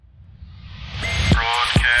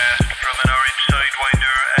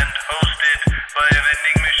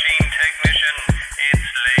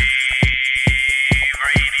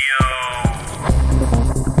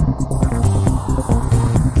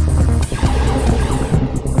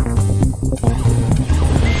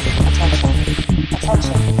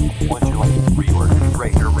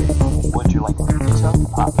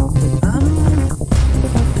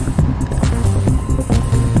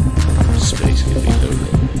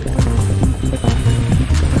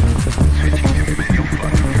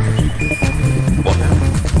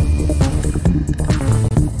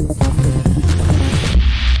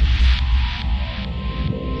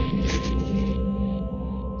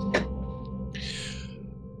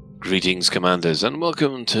Greetings, Commanders, and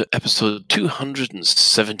welcome to episode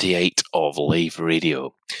 278 of Lave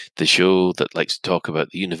Radio, the show that likes to talk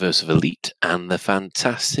about the universe of Elite and the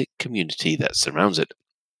fantastic community that surrounds it.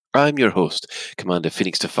 I'm your host, Commander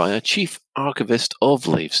Phoenix Defire, Chief Archivist of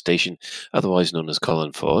Lave Station, otherwise known as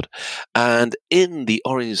Colin Ford. And in the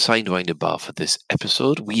orange Sidewinder bar for this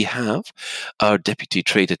episode, we have our Deputy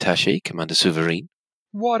Trade Attaché, Commander Sovereign.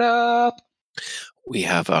 What up? We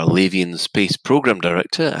have our Lavian Space Program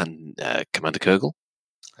Director and Commander Kurgle.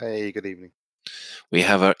 Hey, good evening. We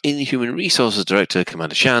have our Inhuman Resources Director,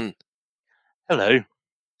 Commander Shan. Hello.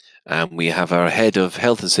 And we have our Head of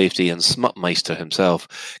Health and Safety and Smutmeister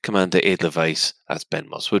himself, Commander Edelweiss. That's Ben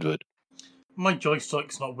Moss Woodward. My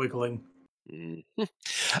joystick's not wiggling. Mm-hmm.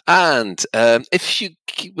 And if you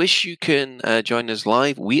wish, you can join us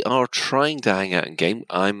live. We are trying to hang out in game.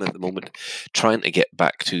 I'm at the moment trying to get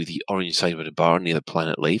back to the orange side of the bar near the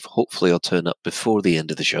Planet Lave. Hopefully I'll turn up before the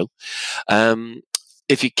end of the show.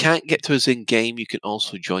 If you can't get to us in game, you can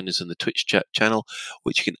also join us in the Twitch chat channel,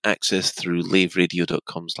 which you can access through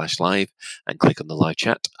laveradio.com/live and click on the live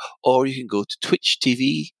chat, or you can go to Twitch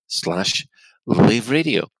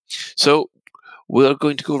TV/laveradio. So we're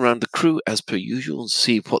going to go around the crew as per usual and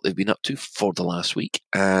see what they've been up to for the last week.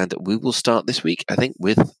 And we will start this week, I think,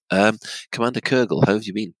 with Commander Kurgle. How have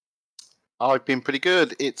you been? I've been pretty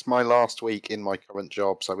good. It's my last week in my current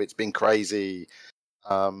job, so it's been crazy.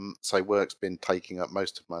 So work's been taking up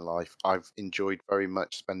most of my life. I've enjoyed very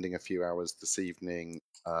much spending a few hours this evening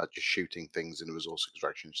just shooting things in a resource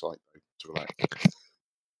extraction site to relax.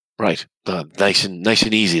 Right. Nice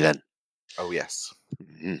and easy then. Oh, yes.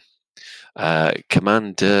 Mm-hmm.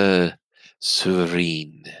 Commander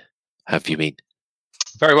Sovereign, have you been?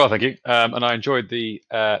 Very well, thank you. And I enjoyed the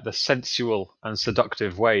sensual and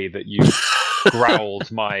seductive way that you growled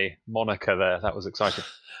my moniker there. That was exciting.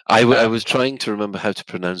 I was trying to remember how to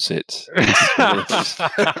pronounce it.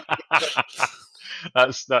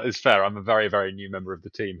 That is fair. I'm a very, very new member of the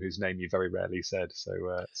team whose name you very rarely said. So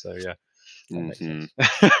yeah. Mm-hmm.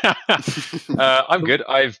 I'm good.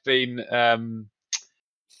 I've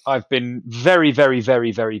been very, very,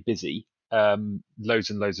 very, very busy. Loads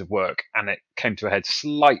and loads of work, and it came to a head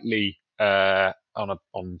slightly on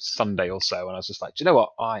Sunday or so, and I was just like, do you know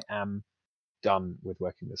what? I am done with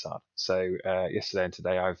working this hard. So yesterday and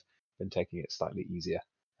today, I've been taking it slightly easier.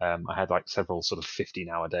 I had like several sort of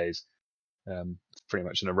 15-hour days, pretty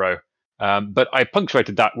much in a row. But I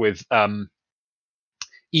punctuated that with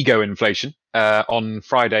ego inflation. On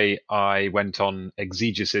Friday, I went on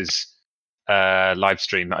Exegis's live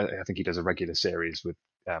stream. I think he does a regular series with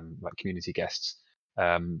like community guests.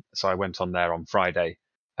 So I went on there on Friday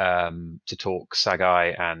to talk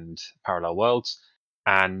Sagai and Parallel Worlds,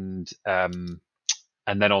 and then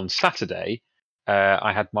on Saturday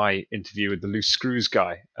I had my interview with the Loose Screws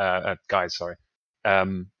guys,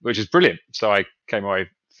 which is brilliant. So I came away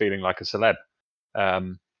feeling like a celeb.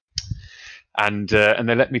 And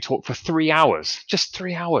they let me talk for 3 hours, just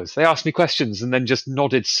 3 hours. They asked me questions and then just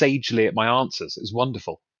nodded sagely at my answers. It was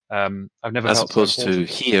wonderful. I've never as felt opposed so to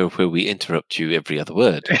here, where we interrupt you every other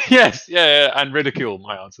word. Yes, yeah, and ridicule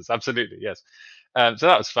my answers. Absolutely, yes. So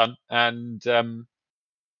that was fun.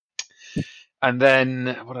 And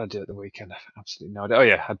then what did I do at the weekend? Absolutely no idea. Oh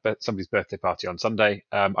yeah, had somebody's birthday party on Sunday.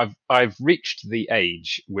 I've reached the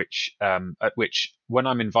age at which when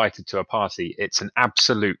I'm invited to a party, it's an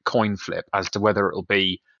absolute coin flip as to whether it'll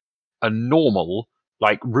be a normal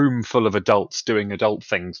like room full of adults doing adult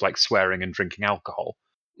things like swearing and drinking alcohol,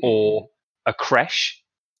 or a creche.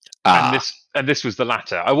 And this was the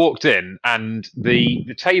latter. I walked in and the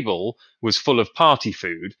table was full of party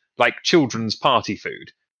food, like children's party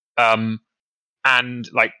food. And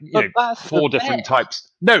like, you know, 4 different types.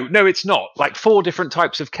 No, it's not. Like 4 different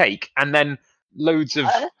types of cake, and then loads of.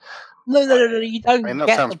 No, you don't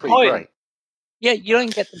get the point. Great. Yeah, you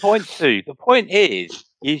don't get the point, Sue. The point is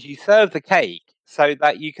you serve the cake so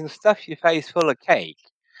that you can stuff your face full of cake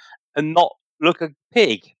and not look a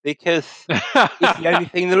pig, because it's the only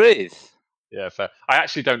thing there is. Yeah, fair. I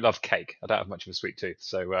actually don't love cake. I don't have much of a sweet tooth.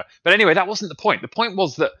 So, but anyway, that wasn't the point. The point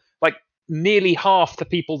was that like nearly half the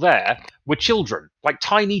people there were children, like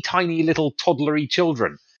tiny little toddlery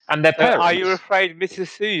children, and their parents. Are you afraid Mrs.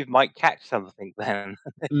 Sue might catch something then?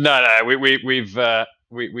 No, we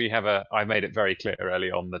have I made it very clear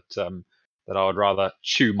early on that I would rather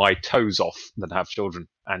chew my toes off than have children,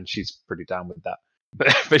 and she's pretty down with that.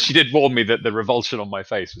 But she did warn me that the revulsion on my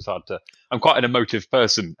face was hard to. I'm quite an emotive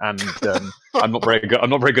person, and I'm not very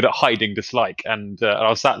good at hiding dislike. And I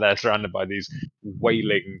was sat there surrounded by these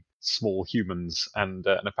wailing small humans, and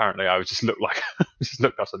apparently I just looked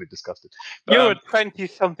utterly disgusted. You're a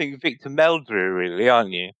 20-something Victor Meldrew, really,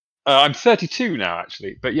 aren't you? I'm 32 now,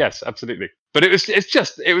 actually, but yes, absolutely. But it was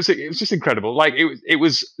just incredible. Like it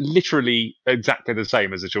was literally exactly the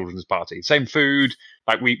same as a children's party. Same food.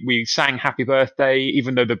 Like we sang Happy Birthday,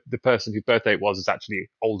 even though the person whose birthday it was is actually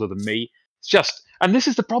older than me. It's just, and this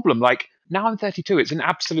is the problem. Like now I'm 32, it's an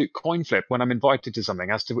absolute coin flip when I'm invited to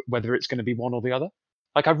something as to whether it's going to be one or the other.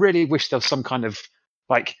 Like I really wish there was some kind of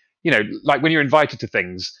like like when you're invited to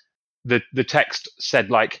things, the text said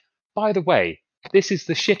like, by the way, this is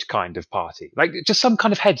the shit kind of party. Like, just some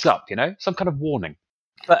kind of heads up, some kind of warning.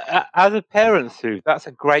 But as a parent, Sue, that's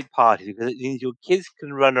a great party because it means your kids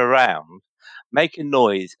can run around, make a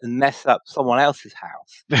noise, and mess up someone else's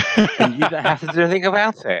house, and you don't have to do anything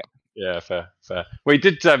about it. Yeah, fair. We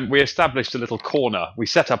did. We established a little corner. We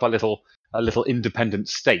set up a little independent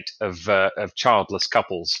state of childless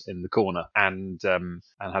couples in the corner, and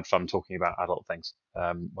had fun talking about adult things,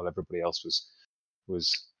 while everybody else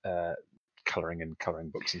was colouring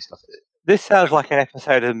books and stuff. This sounds like an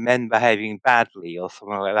episode of Men Behaving Badly or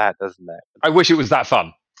something like that, doesn't it? I wish it was that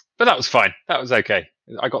fun, but that was fine. That was okay.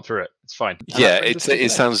 I got through it. It's fine. Yeah, it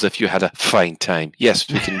sounds as if you had a fine time. Yes,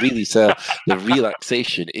 we can really tell the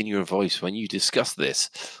relaxation in your voice when you discuss this.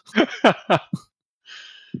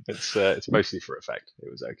 It's mostly for effect.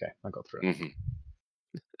 It was okay. I got through it. Mm-hmm.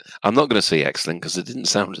 I'm not going to say excellent because it didn't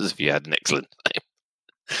sound as if you had an excellent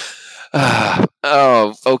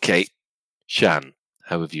time. Okay. Shan,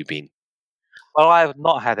 how have you been? Well, I have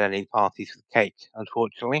not had any parties with cake,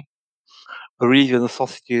 unfortunately, or even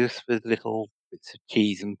sausages with little bits of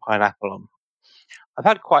cheese and pineapple on. I've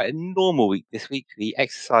had quite a normal week this week. The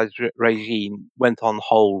exercise regime went on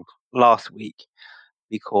hold last week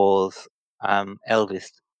because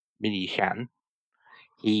eldest Mini Shan,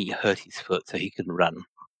 he hurt his foot, so he couldn't run,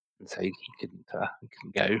 and so he couldn't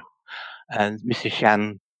go. And Mrs.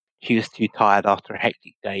 Shan, she was too tired after a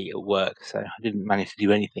hectic day at work, so I didn't manage to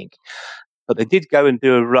do anything. But they did go and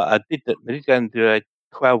do a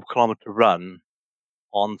 12-kilometer run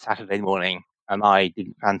on Saturday morning, and I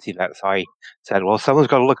didn't fancy that, so I said, "Well, someone's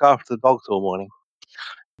got to look after the dogs all morning."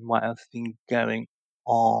 What else has been going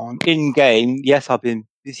on in game? Yes, I've been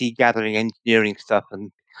busy gathering engineering stuff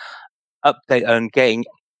and update and getting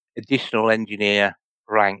additional engineer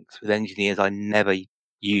ranks with engineers I never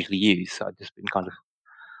usually use. So I've just been kind of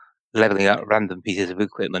leveling up random pieces of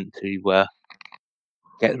equipment to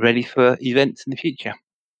get ready for events in the future.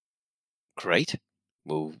 Great.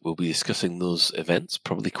 We'll be discussing those events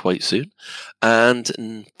probably quite soon.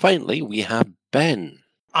 And finally, we have Ben.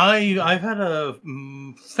 I've had a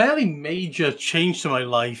fairly major change to my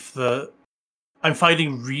life that I'm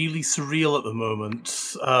finding really surreal at the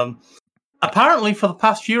moment. Apparently, for the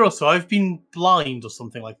past year or so, I've been blind or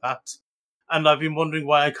something like that, and I've been wondering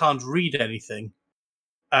why I can't read anything.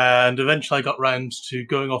 And eventually, I got round to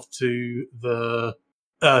going off to the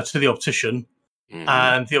optician,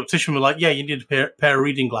 and the optician was like, "Yeah, you need a pair of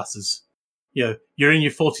reading glasses. You're in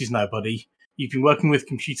your 40s now, buddy. You've been working with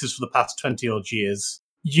computers for the past 20 odd years.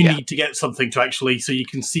 You need to get something to actually so you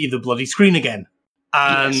can see the bloody screen again."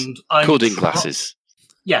 And yes. Coding glasses.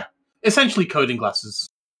 Yeah, essentially coding glasses.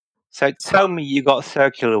 So tell me you got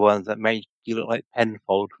circular ones that made you look like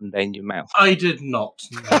Penfold from Danger Mouse. I did not.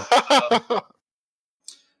 No.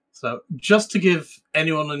 So just to give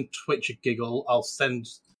anyone on Twitch a giggle, I'll send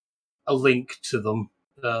a link to them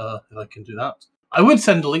if I can do that. I would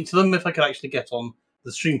send a link to them if I could actually get on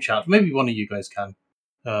the stream chat. Maybe one of you guys can.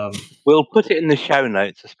 We'll put it in the show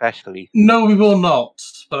notes, especially. No, we will not.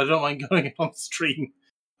 But I don't mind going on the stream.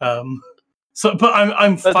 But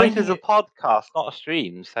I'm finding this is a podcast, not a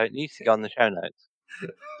stream, so it needs to go on the show notes.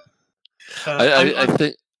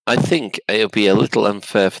 I think it'll be a little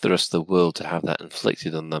unfair for the rest of the world to have that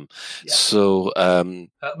inflicted on them. Yeah. So,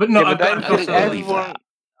 but no, I don't believe that.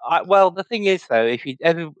 Well, the thing is, though, if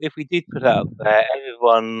we did put it up there,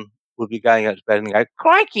 everyone would be going out to bed and go,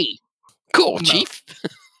 "Crikey, cool, Chief."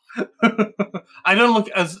 I don't look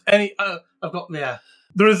as any. I've got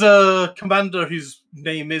There is a commander whose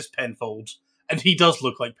name is Penfold, and he does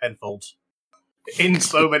look like Penfold in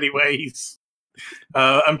so many ways.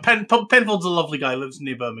 And Penfold's a lovely guy, lives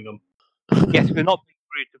near Birmingham. Yes, we're not being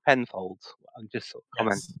rude to Penfold. I'm just sort of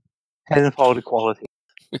commenting. Penfold equality.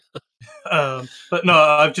 But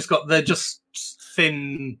no, they're just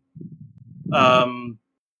thin,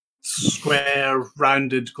 square,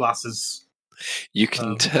 rounded glasses. You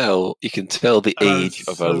can tell the age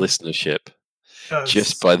of our listenership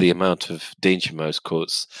just by the amount of Danger Mouse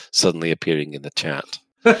quotes suddenly appearing in the chat.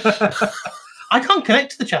 I can't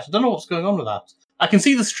connect to the chat. I don't know what's going on with that. I can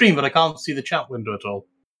see the stream, but I can't see the chat window at all.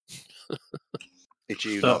 It's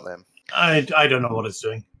you, not them. I don't know what it's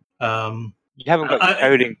doing. You haven't got your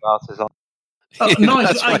coding glasses on. No,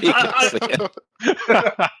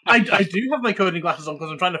 I do have my coding glasses on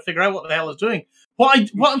because I'm trying to figure out what the hell it's doing. What I'm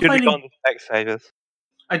finding on the Specsavers.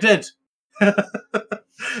 I did.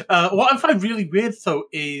 What I find really weird though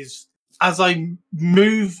is as I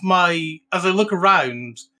look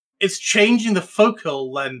around, it's changing the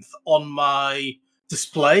focal length on my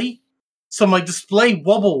display. So my display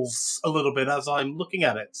wobbles a little bit as I'm looking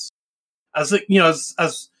at it. As it,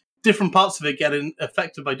 as different parts of it get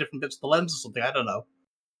affected by different bits of the lens or something. I don't know.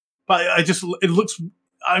 But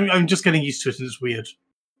I'm just getting used to it and it's weird.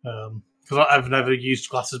 Because I've never used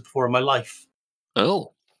glasses before in my life.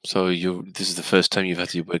 Oh. So this is the first time you've had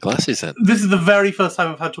to wear glasses then? This is the very first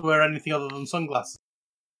time I've had to wear anything other than sunglasses.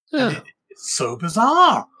 Yeah. It's so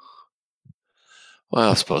bizarre. Well,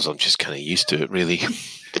 I suppose I'm just kind of used to it, really.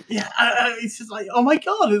 Yeah, it's just like, oh my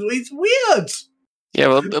god, it's weird. Yeah,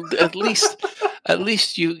 well, at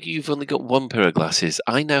least you've only got one pair of glasses.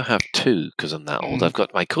 I now have two because I'm that old. I've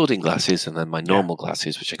got my coding glasses and then my normal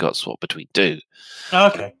glasses, which I got swapped between two.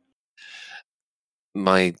 Okay.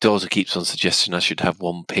 My daughter keeps on suggesting I should have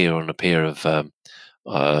one pair on a pair of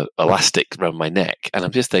elastic around my neck, and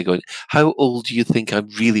I'm just there going, "How old do you think I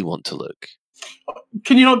really want to look?"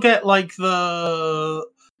 Can you not get like the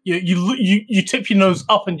you tip your nose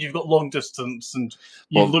up and you've got long distance, and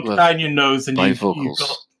you look down your nose and you've got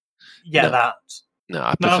that. No,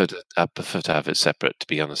 I prefer to have it separate, to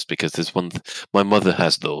be honest, because there's one. My mother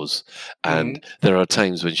has those, and there are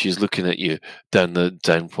times when she's looking at you down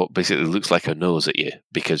what basically looks like her nose at you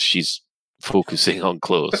because she's focusing on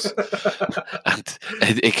close, and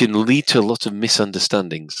it can lead to a lot of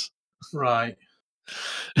misunderstandings. Right.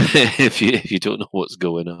 if you don't know what's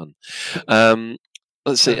going on.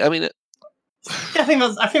 Let's see. I mean, I think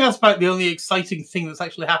that's about the only exciting thing that's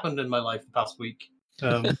actually happened in my life the past week.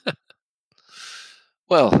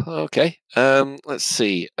 Well, okay. Let's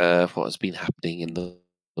see what has been happening in the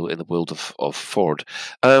world of Ford.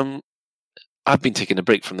 I've been taking a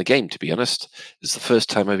break from the game, to be honest. It's the first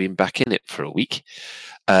time I've been back in it for a week.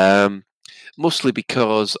 Mostly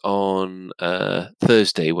because on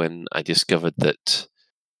Thursday, when I discovered that,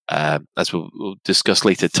 as we'll discuss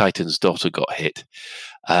later, Titan's daughter got hit,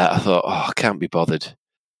 I thought, I can't be bothered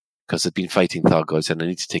because I've been fighting Thargoids and I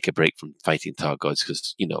need to take a break from fighting Thargoids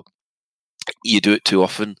because, you do it too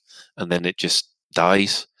often and then it just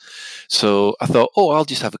dies. So I thought, I'll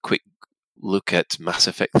just have a quick look at Mass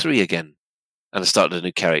Effect 3 again. And I started a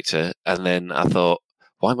new character, and then I thought,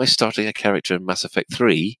 why am I starting a character in Mass Effect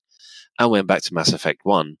 3? I went back to Mass Effect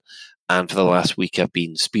 1, and for the last week I've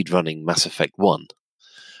been speedrunning Mass Effect 1.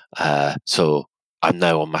 So I'm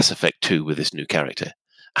now on Mass Effect 2 with this new character.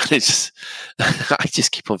 And it's I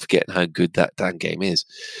just keep on forgetting how good that damn game is.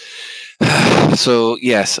 So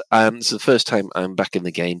yes, it's the first time I'm back in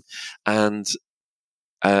the game, and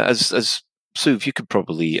as Sue, you could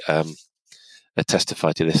probably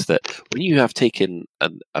testify to this, that when you have taken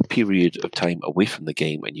a period of time away from the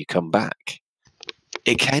game and you come back,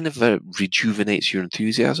 it kind of rejuvenates your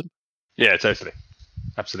enthusiasm. Yeah, totally,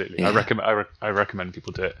 absolutely. Yeah. I recommend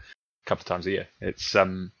people do it a couple of times a year. It's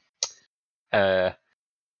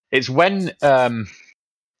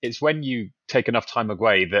when you take enough time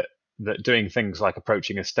away that doing things like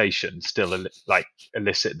approaching a station still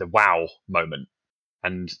elicit the wow moment,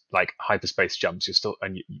 and like hyperspace jumps. You're still,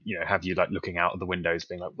 and have you like looking out of the windows,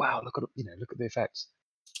 being like, wow, look at the effects.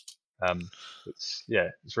 It's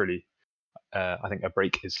really. I think a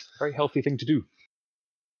break is a very healthy thing to do.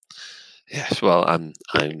 Yes, well, I'm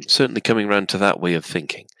certainly coming around to that way of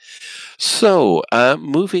thinking. So,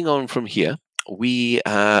 moving on from here, we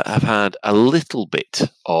have had a little bit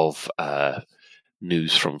of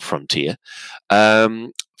news from Frontier.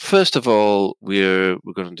 First of all, we're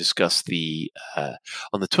going to discuss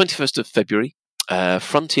on the 21st of February,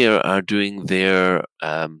 Frontier are doing their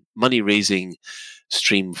money-raising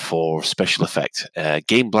stream for special effect,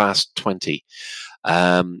 Game Blast 20.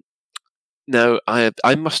 Now,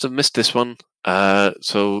 I must have missed this one.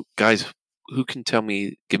 So, guys, who can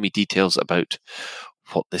give me details about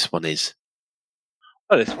what this one is?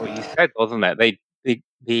 Well, that's what you said, wasn't it?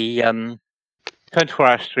 The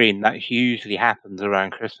 24-hour stream that usually happens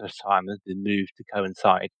around Christmas time has been moved to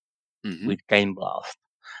coincide with Game Blast.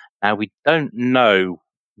 Now, we don't know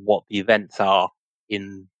what the events are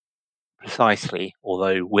in precisely,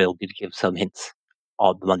 although Will did give some hints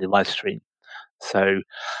on the Monday live stream. So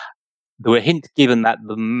there were hints given that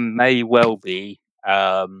there may well be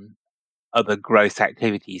other gross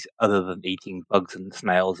activities other than eating bugs and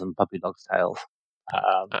snails and puppy dog's tails.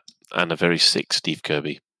 And a very sick Steve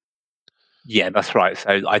Kirby. Yeah, that's right.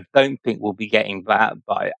 So I don't think we'll be getting that,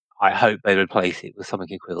 but I hope they replace it with something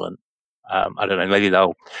equivalent. I don't know. Maybe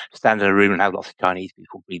they'll stand in a room and have lots of Chinese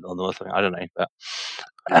people breathe on them or something. I don't know. But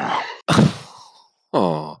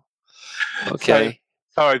oh, okay.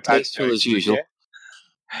 So, sorry, tasteful as usual.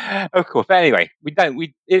 Of course. But anyway,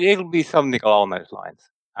 it'll be something along those lines.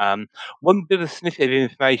 One bit of snippet of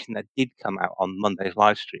information that did come out on Monday's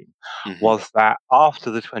live stream was that after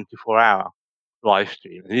the 24-hour live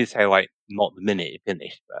stream, they did say not the minute it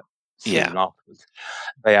finished, but soon afterwards,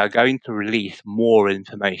 they are going to release more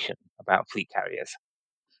information about fleet carriers.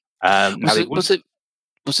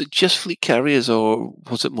 Was it just fleet carriers, or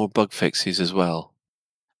was it more bug fixes as well?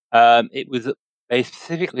 They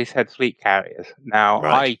specifically said fleet carriers. Now,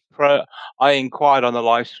 right. I inquired on the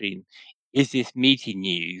live stream: is this meeting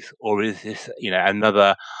news, or is this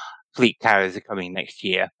another fleet carriers are coming next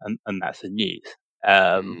year, and that's the news?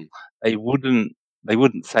 They wouldn't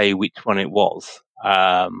say which one it was.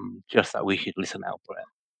 Just that we should listen out for it.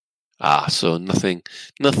 So nothing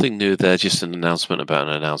new there. Just an announcement about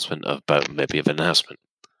an announcement about maybe of an announcement.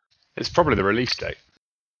 It's probably the release date.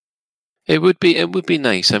 It would be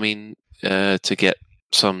nice. I mean, to get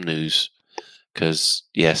some news, because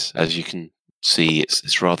yes, as you can see,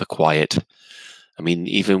 it's rather quiet. I mean,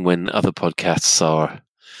 even when other podcasts are,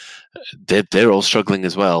 they're all struggling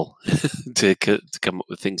as well to come up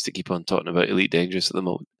with things to keep on talking about Elite Dangerous at the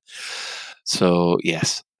moment. So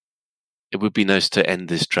yes, it would be nice to end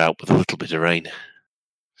this drought with a little bit of rain.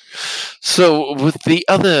 So with the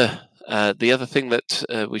other thing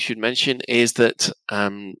that we should mention is that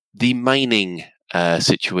the mining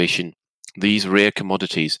situation, these rare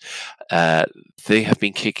commodities, they have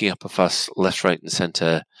been kicking up a fuss left, right, and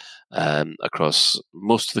centre across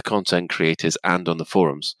most of the content creators and on the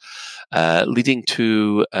forums, leading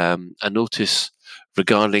to a notice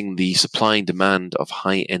regarding the supply and demand of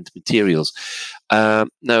high-end materials. Now,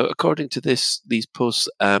 according to these posts,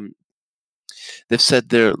 they've said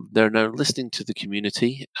they're now listening to the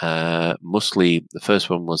community. Mostly, the first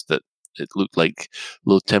one was that it looked like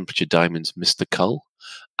low-temperature diamonds missed the cull,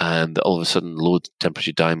 and all of a sudden,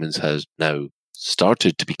 low-temperature diamonds has now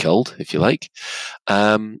started to be culled, if you like.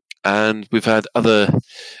 And we've had other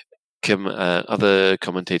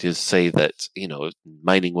commentators say that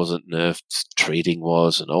mining wasn't nerfed, trading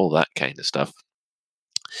was, and all that kind of stuff.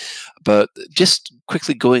 But just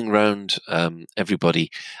quickly going round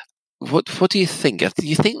everybody, what do you think? Do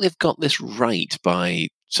you think they've got this right by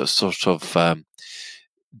sort of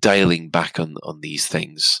dialing back on these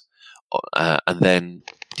things? And then,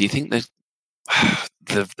 do you think that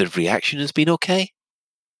the reaction has been okay?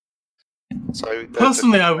 So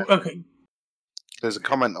personally, there's a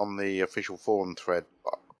comment on the official forum thread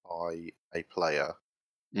by a player.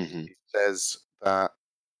 Mm-hmm. He says that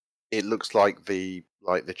it looks like the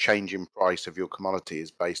change in price of your commodity is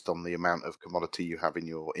based on the amount of commodity you have in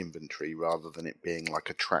your inventory, rather than it being like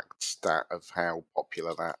a tracked stat of how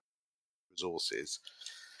popular that resource is.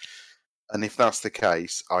 And if that's the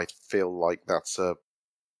case, I feel like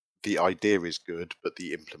the idea is good, but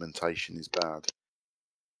the implementation is bad.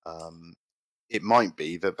 It might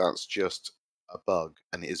be that that's just a bug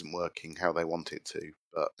and it isn't working how they want it to,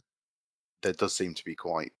 but there does seem to be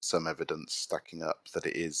quite some evidence stacking up that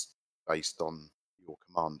it is based on your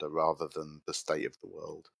commander rather than the state of the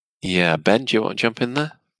world. Yeah, Ben, do you want to jump in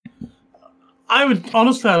there?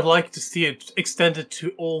 I'd like to see it extended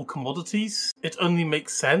to all commodities. It only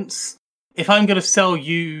makes sense. If I'm going to sell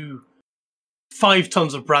you 5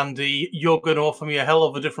 tons of brandy, you're going to offer me a hell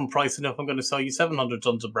of a different price than if I'm going to sell you 700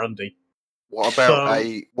 tons of brandy. What about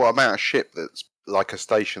a ship that's like a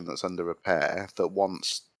station that's under repair that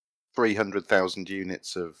wants 300,000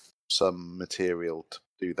 units of some material to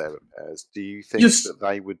do their repairs? Do you think that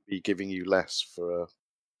they would be giving you less for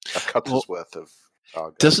a cutter's worth of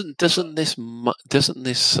cargo? Doesn't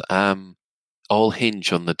this all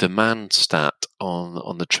hinge on the demand stat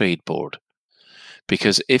on the trade board?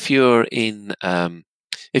 Because if you're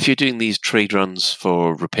doing these trade runs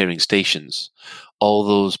for repairing stations, all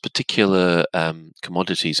those particular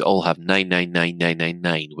commodities all have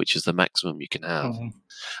 999,999, which is the maximum you can have. Mm-hmm.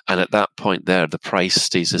 And at that point there, the price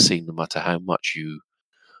stays the same no matter how much you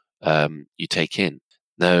take in.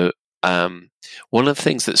 Now, one of the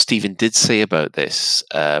things that Stephen did say about this,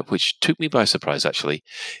 which took me by surprise actually,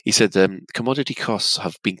 he said commodity costs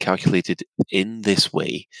have been calculated in this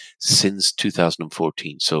way since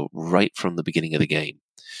 2014, so right from the beginning of the game.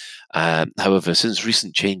 However, since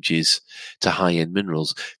recent changes to high-end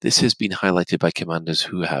minerals, this has been highlighted by commanders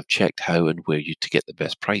who have checked how and where to get the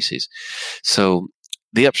best prices. So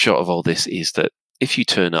the upshot of all this is that if you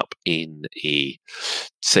turn up in a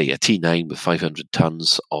T9 with 500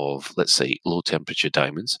 tons of, let's say, low-temperature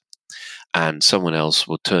diamonds, and someone else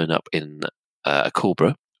will turn up in a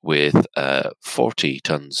Cobra with 40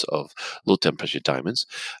 tons of low-temperature diamonds,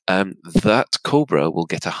 that Cobra will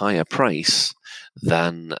get a higher price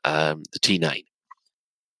than the T9.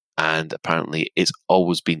 And apparently it's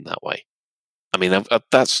always been that way. I mean,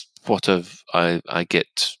 that's what I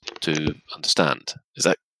get to understand. Is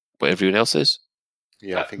that what everyone else is?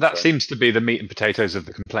 Yeah, I think that so. seems to be the meat and potatoes of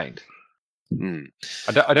the complaint.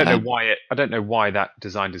 I don't know why I don't know why that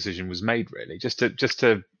design decision was made. Really, just to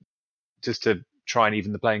try and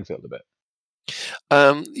even the playing field a bit.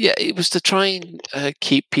 Yeah, it was to try and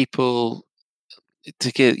keep people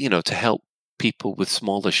to help people with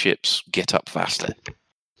smaller ships get up faster.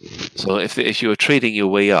 So if you were trading your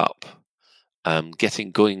way up,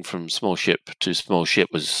 going from small ship to small ship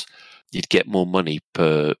was you'd get more money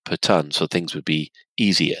per ton, so things would be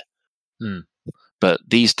easier. But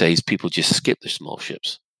these days, people just skip the small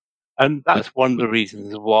ships. And that's one of the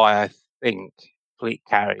reasons why I think fleet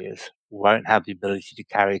carriers won't have the ability to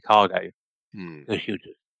carry cargo. Because you'd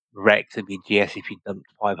wreck the BGS if you dumped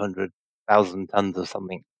 500,000 tons of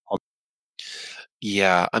something on.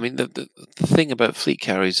 Yeah, I mean, the thing about fleet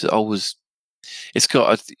carriers is always, it's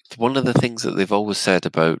got one of the things that they've always said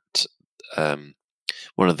about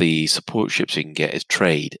one of the support ships you can get is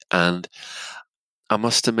trade. And I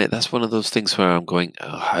must admit, that's one of those things where I'm going,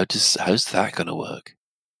 oh, how's that going to work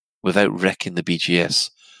without wrecking the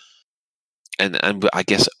BGS? And I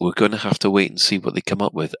guess we're going to have to wait and see what they come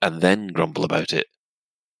up with and then grumble about it.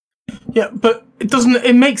 Yeah, but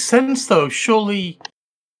it makes sense though. Surely,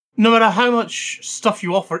 no matter how much stuff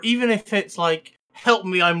you offer, even if it's like, help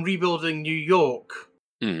me, I'm rebuilding New York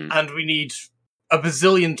and we need a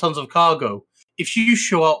bazillion tons of cargo. If you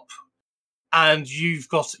show up and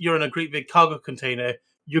you're in a great big cargo container,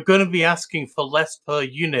 you're going to be asking for less per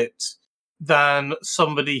unit than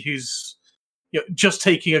somebody who's just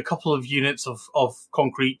taking a couple of units of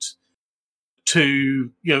concrete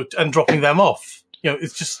to and dropping them off.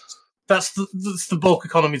 It's just that's the bulk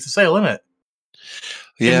economy to sale, isn't it?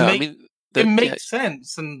 Yeah, it makes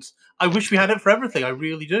sense, and I wish we had it for everything. I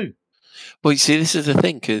really do. Well, you see, this is the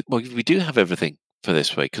thing. Well, we do have everything for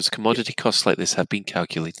this way because commodity costs like this have been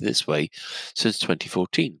calculated this way since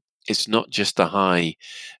 2014. It's not just the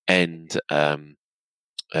high-end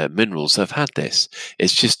minerals that have had this.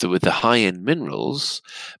 It's just that with the high-end minerals,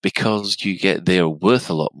 because they are worth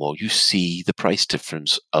a lot more, you see the price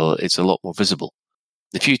difference. It's a lot more visible.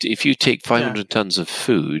 If you take 500 tons of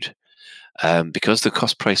food, because the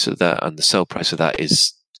cost price of that and the sell price of that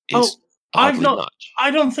is hardly much. I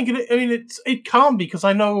don't think it. I mean, it can't be because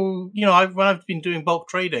I know when I've been doing bulk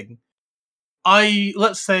trading,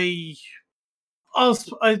 let's say,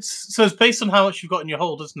 it's based on how much you've got in your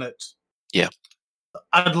hold, isn't it? Yeah.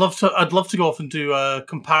 I'd love to go off and do a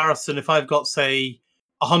comparison. If I've got, say,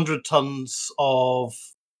 100 tons of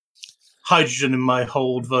hydrogen in my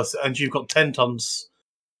hold and you've got 10 tons,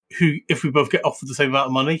 if we both get offered the same amount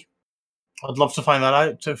of money, I'd love to find that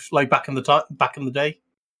out. Back in the day.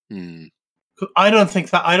 I don't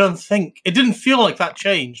think it didn't feel like that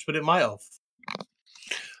changed, but it might have.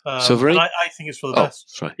 Silvery? I think it's for the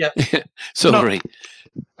best. Sorry. Yeah. Silvery.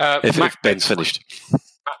 If Ben's finished.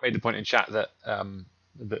 Matt made the point in chat that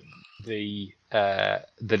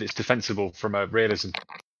that it's defensible from a realism to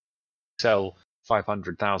sell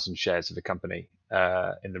 500,000 shares of a company.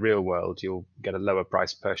 In the real world, you'll get a lower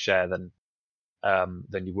price per share than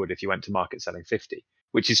you would if you went to market selling 50,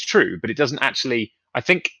 which is true, but it doesn't actually. I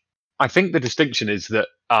think the distinction is that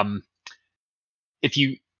if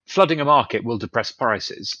you flooding a market will depress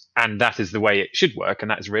prices, and that is the way it should work,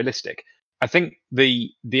 and that is realistic. I think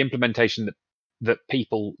the implementation that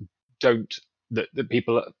people don't that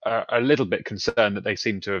people are a little bit concerned that they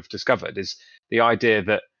seem to have discovered is the idea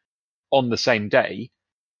that on the same day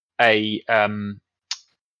a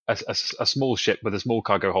small ship with a small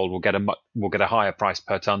cargo hold will get a higher price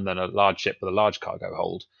per ton than a large ship with a large cargo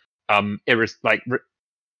hold,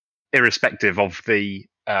 irrespective of the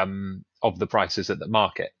prices at the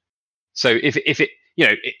market. So if it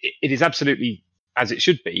it is absolutely as it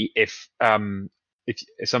should be if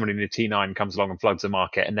somebody in a T9 comes along and floods the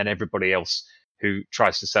market and then everybody else who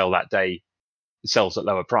tries to sell that day sells at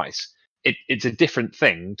lower price. It's a different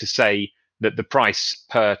thing to say that the price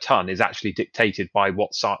per ton is actually dictated by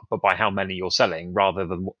by how many you're selling, rather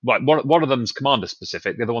than one of them's commander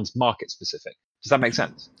specific, the other one's market specific. Does that make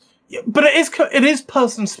sense? Yeah, but it is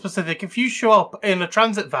person specific. If you show up in a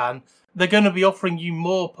transit van, they're going to be offering you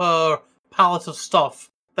more per pallet of stuff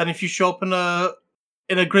than if you show up in a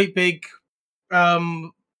great big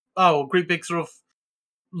great big sort of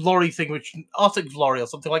lorry thing, which Arctic lorry or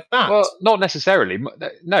something like that. Well, not necessarily.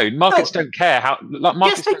 No, markets don't care how.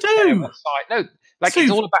 Markets yes, they do. No, Like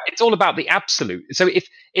it's all about the absolute. So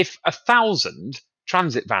if 1,000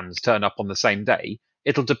 transit vans turn up on the same day,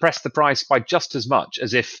 it'll depress the price by just as much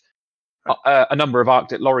as if a number of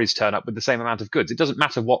Arctic lorries turn up with the same amount of goods. It doesn't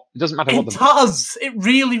matter what. It doesn't matter what. It does. It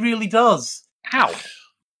really, really does. How?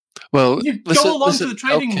 Well, you go along to the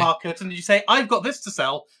trading market and you say, "I've got this to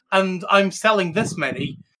sell, and I'm selling this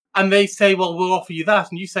many," and they say, "Well, we'll offer you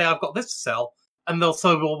that," and you say, "I've got this to sell," and they'll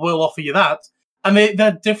say, "Well, we'll offer you that," and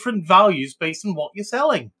they're different values based on what you're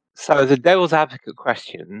selling. So, the devil's advocate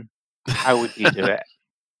question: how would you do it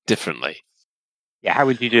differently? Yeah, how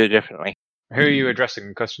would you do it differently? Who are you addressing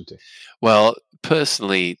the question to? Well,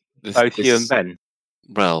 personally, both you and Ben.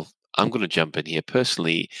 Well, I'm going to jump in here.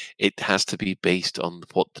 Personally, it has to be based on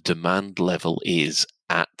what the demand level is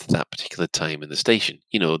at that particular time in the station.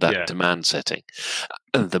 That demand setting.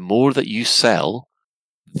 And the more that you sell,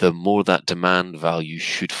 the more that demand value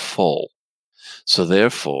should fall. So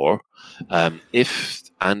therefore, it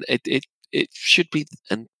should be,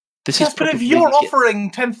 and this is. Yes, but if you're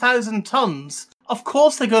offering 10,000 tons, of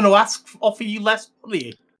course they're going to offer you less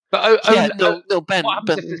money. But Ben, what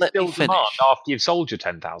happens if there's still demand after you've sold your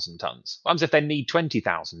 10,000 tons? What happens if they need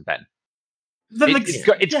 20,000, Ben?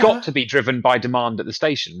 It's got to be driven by demand at the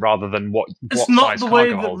station rather than what. It's not the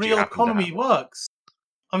way that real economy works.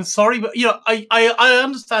 I'm sorry, but I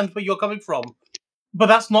understand where you're coming from, but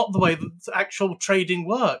that's not the way that actual trading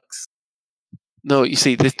works. No, you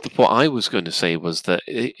see, what I was going to say was that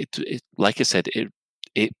it like I said,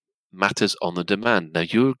 it matters on the demand. Now,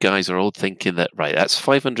 you guys are all thinking that, right, that's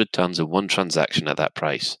 500 tons in one transaction at that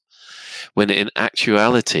price. When in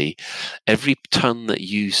actuality, every ton that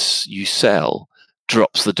you sell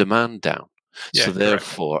drops the demand down. Yeah, so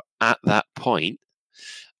therefore, at that point,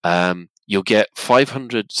 you'll get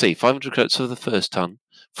 500 credits for the first ton,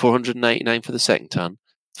 499 for the second ton,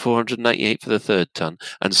 498 for the third ton,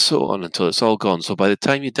 and so on until it's all gone. So by the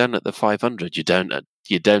time you're down at the 500,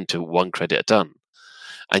 you're down to 1 credit a ton.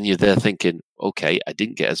 And you're there thinking, okay, I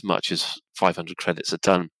didn't get as much as 500 credits a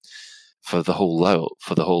ton for the whole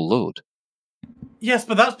load. Yes,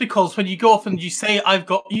 but that's because when you go off and you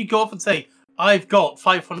go off and say, I've got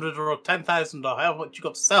 500 or 10,000 or however much you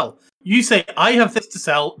got to sell. You say, I have this to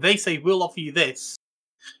sell. They say, we'll offer you this.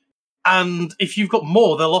 And if you've got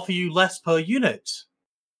more, they'll offer you less per unit.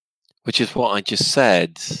 Which is what I just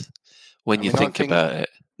said when you think about it.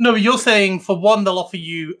 No, but you're saying for one, they'll offer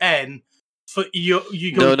you N. For you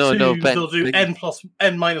go two, Ben, they'll do N plus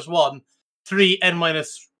N minus 1, 3 N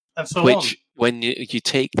minus, and so on. Which, when you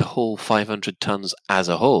take the whole 500 tons as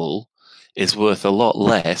a whole, is worth a lot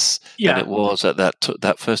less than it was at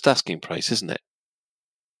that first asking price, isn't it?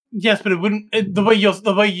 Yes, but it wouldn't. The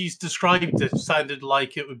way you described it sounded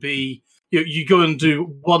like it would be you go and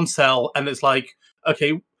do one sell, and it's like,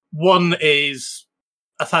 okay, one is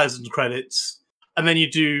 1,000 credits, and then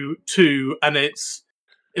you do two, and it's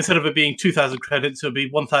instead of it being 2,000 credits, it'll be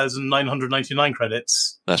 1,999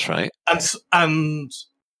 credits. That's right, and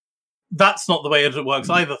that's not the way it works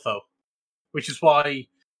either, though. Which is why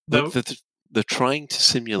they're trying to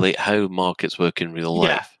simulate how markets work in real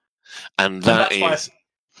life, and that's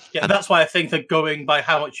why I think they're going by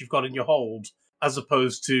how much you've got in your hold, as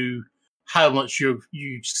opposed to how much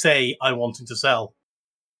you say I'm wanting to sell.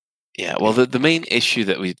 Yeah, well, the main issue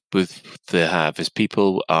that they have is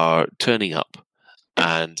people are turning up,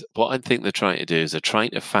 and what I think they're trying to do is they're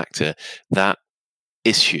trying to factor that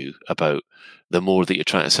issue about the more that you're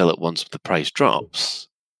trying to sell at once, the price drops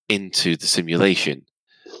into the simulation,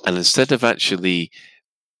 and instead of actually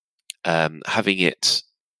having it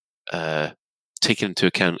taken into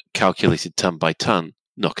account, calculated ton by ton,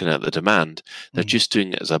 knocking out the demand, they're just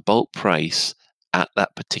doing it as a bulk price at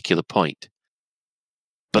that particular point.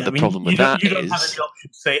 But the problem with that is... You don't have any option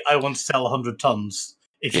to say, I want to sell 100 tons.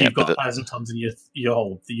 If you've got 1,000 tons in your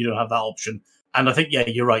hold, you don't have that option. And I think,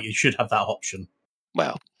 you're right, you should have that option.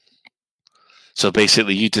 Well, so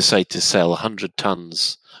basically you decide to sell 100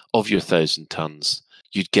 tons of your 1,000 tons,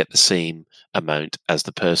 you'd get the same amount as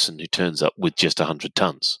the person who turns up with just 100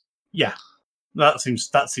 tons. Yeah, that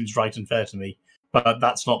seems right and fair to me. But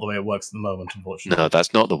that's not the way it works at the moment, unfortunately. No,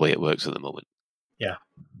 that's not the way it works at the moment. Yeah.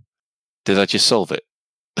 Did I just solve it?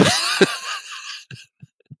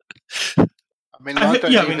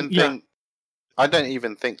 I don't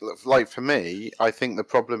even think, like, for me, I think the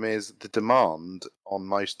problem is the demand on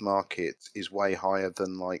most markets is way higher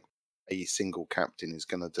than, like, a single captain is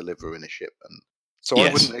going to deliver in a shipment. So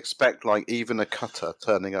I wouldn't expect, like, even a cutter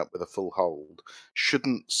turning up with a full hold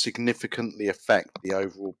shouldn't significantly affect the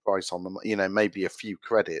overall price on the, maybe a few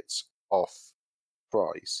credits off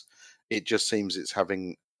price. It just seems it's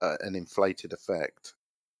having an inflated effect.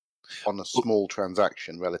 on a small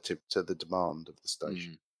transaction relative to the demand of the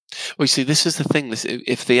station. Well, you see, this is the thing.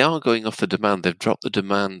 If they are going off the demand, they've dropped the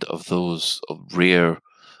demand of those rare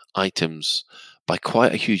items by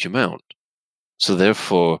quite a huge amount. So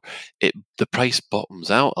therefore, the price bottoms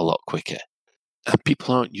out a lot quicker, and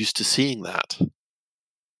people aren't used to seeing that.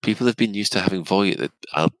 People have been used to having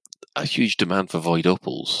a huge demand for void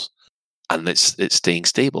opals, and it's staying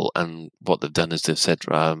stable. And what they've done is they've said,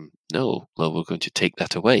 no, well, we're going to take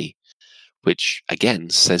that away, which again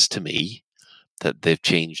says to me that they've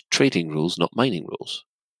changed trading rules, not mining rules.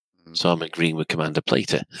 So I'm agreeing with Commander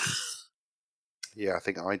Plater. Yeah, I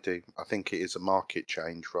think I do. I think it is a market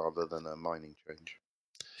change rather than a mining change.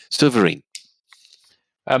 Silverine.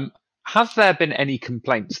 Has there been any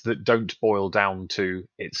complaints that don't boil down to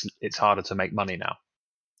it's harder to make money now?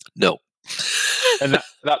 No. And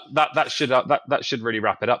that should really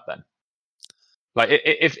wrap it up then. Like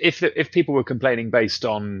if people were complaining based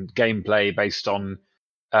on gameplay, based on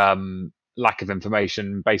lack of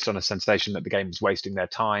information, based on a sensation that the game was wasting their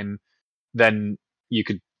time, then you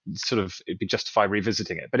could it'd be justified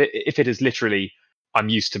revisiting it. But if it is literally, I'm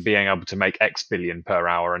used to being able to make X billion per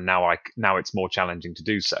hour, and now it's more challenging to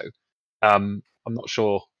do so. I'm not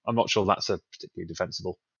sure that's a particularly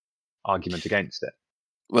defensible argument against it.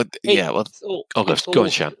 Well, yeah. Well, go on,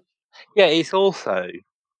 Shan. Yeah, it's also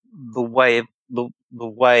the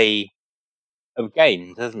way of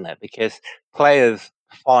games, isn't it? Because players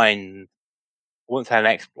find, I wouldn't say an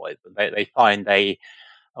exploit, but they find a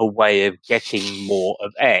way of getting more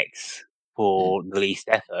of X for the least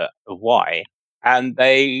effort of Y, and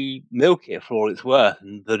they milk it for all it's worth.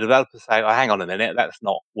 And the developers say, "Oh, hang on a minute, that's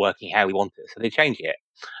not working how we want it," so they change it.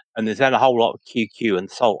 And there's then a whole lot of QQ and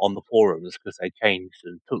salt on the forums because they changed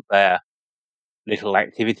and took their little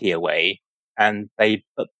activity away. And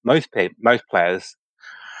but most players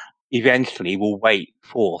eventually will wait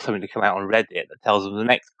for something to come out on Reddit that tells them the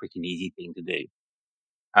next quick and easy thing to do.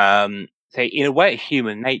 So in a way, it's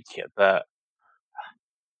human nature, but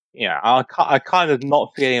I kind of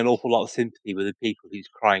not feeling an awful lot of sympathy with the people who's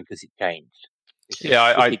crying because it changed. Yeah,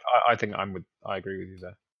 I think I agree with you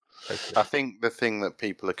there. Totally. I think the thing that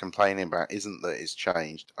people are complaining about isn't that it's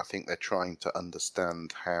changed. I think they're trying to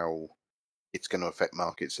understand how it's going to affect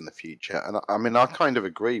markets in the future. And I mean, I kind of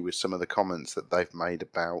agree with some of the comments that they've made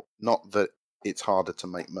about not that it's harder to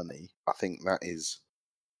make money. I think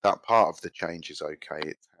that part of the change is okay.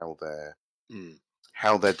 It's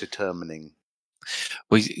how they're determining.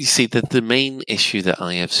 Well, you see, the main issue that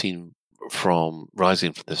I have seen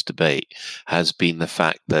rising from this debate has been the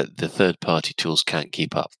fact that the third-party tools can't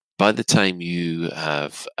keep up. By the time you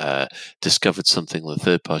have discovered something on the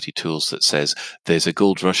third-party tools that says there's a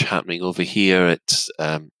gold rush happening over here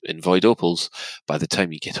in Void Opals, by the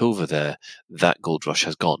time you get over there, that gold rush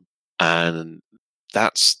has gone, and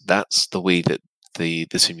that's the way that the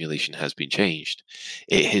simulation has been changed.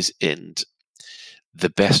 And the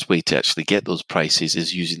best way to actually get those prices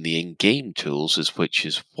is using the in-game tools, which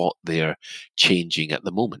is what they're changing at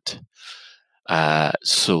the moment.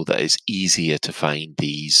 So that it's easier to find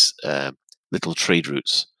these little trade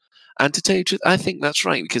routes. And to tell you the truth, I think that's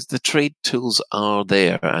right, because the trade tools are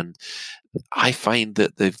there, and I find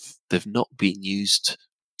that they've not been used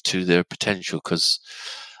to their potential, because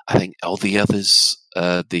I think all the others,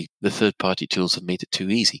 the third-party tools have made it too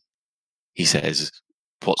easy. He says,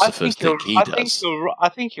 what's the first thing he does? I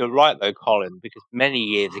think you're right, though, Colin, because many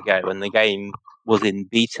years ago when the game was in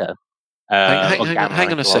beta...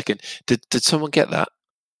 hang on a second. Did someone get that?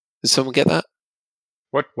 Did someone get that?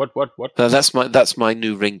 What? That's my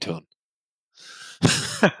new ringtone.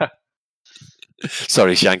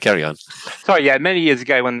 Sorry, Shan, carry on. Sorry, yeah, many years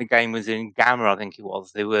ago when the game was in Gamma, I think it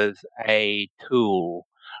was, there was a tool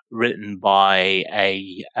written by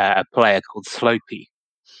a player called Slopey.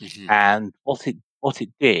 Mm-hmm. And what it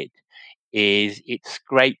did is it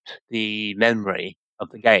scraped the memory of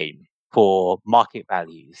the game for market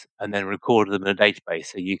values and then recorded them in a database,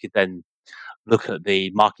 so you could then look at the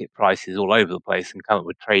market prices all over the place and come up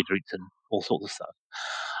with trade routes and all sorts of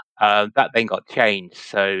stuff. That then got changed,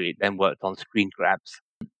 so it then worked on screen grabs.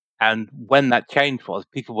 And when that change was,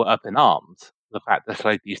 people were up in arms. The fact that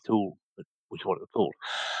Slopey's tool, which is what it was called,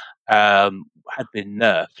 had been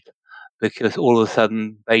nerfed, because all of a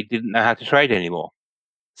sudden they didn't know how to trade anymore.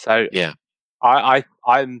 So yeah, I'm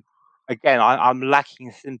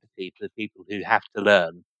lacking sympathy for the people who have to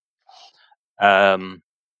learn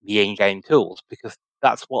the in-game tools, because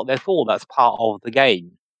that's what they're for. That's part of the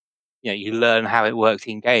game. You learn how it works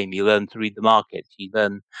in game. You learn to read the markets. You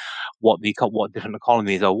learn what different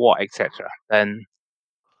economies are what, etc. Then,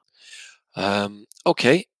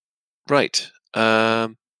 okay, right.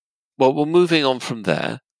 Well, we're moving on from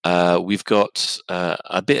there. we've got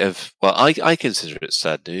a bit of, well, I consider it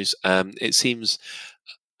sad news. It seems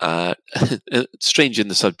strange in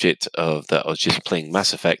the subject of that I was just playing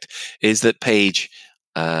Mass Effect, is that Paige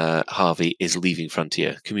Harvey is leaving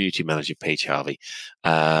Frontier, community manager Paige Harvey.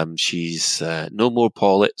 She's no more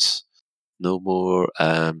Paulets, no more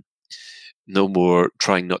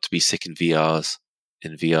trying not to be sick in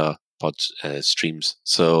VR pod streams.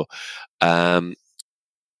 So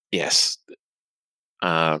yes,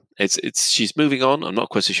 it's she's moving on. I'm not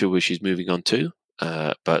quite so sure where she's moving on to,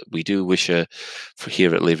 but we do wish her, for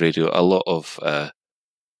here at Live Radio, a lot of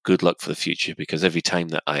good luck for the future, because every time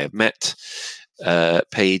that I have met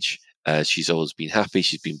Paige, she's always been happy,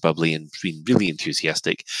 she's been bubbly and been really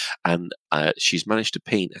enthusiastic, and she's managed to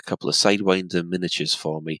paint a couple of Sidewinder miniatures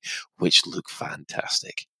for me, which look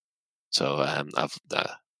fantastic. So I've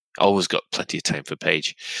always got plenty of time for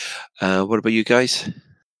Paige. What about you guys?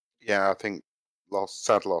 Yeah, I think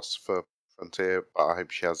sad loss for Frontier, but I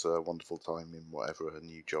hope she has a wonderful time in whatever her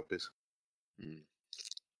new job is.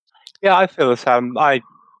 Yeah, I feel the same. I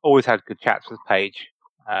always had good chats with Paige.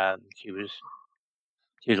 She was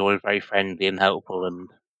always very friendly and helpful and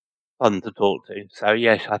fun to talk to. So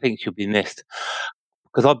yes, I think she'll be missed.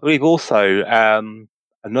 Because I believe also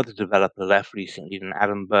another developer left recently,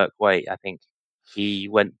 Adam Burke-Waite. I think he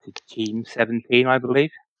went to Team 17, I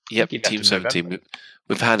believe. Yep, Team 17.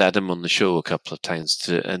 We've had Adam on the show a couple of times,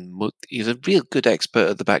 and he's a real good expert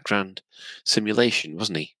at the background simulation,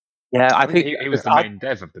 wasn't he? Yeah, I think he was the main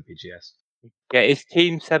dev of the BGS. Yeah, is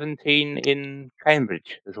Team 17 in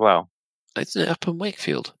Cambridge as well? Isn't it up in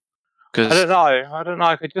Wakefield? I don't know.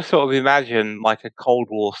 I could just sort of imagine like a Cold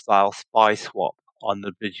War style spy swap on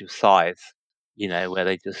the Bridge of Sighs, where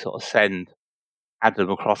they just sort of send Adam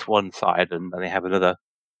across one side and then they have another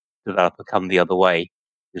developer come the other way.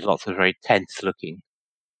 There's lots of very tense looking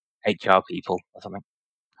HR people or something.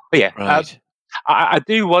 But yeah, right. I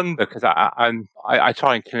do wonder, because I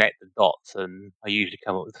try and connect the dots and I usually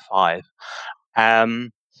come up with 5.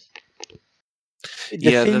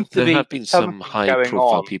 There have been some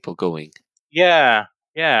high-profile people going. Yeah.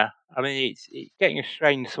 I mean, it's getting a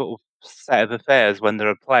strange sort of set of affairs when there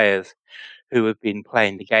are players who have been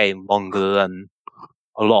playing the game longer than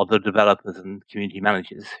a lot of the developers and community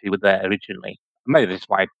managers who were there originally. Maybe it's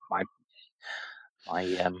my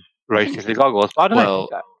rose-tinted goggles, but I don't know.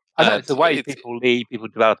 I know it's the way people leave, people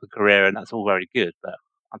develop a career, and that's all very good, but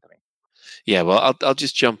I don't know. Yeah, well, I'll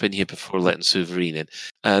just jump in here before letting Souverine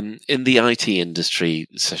in. In the IT industry,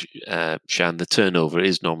 Shan, the turnover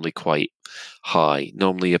is normally quite high.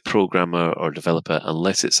 Normally a programmer or developer,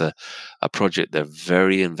 unless it's a project they're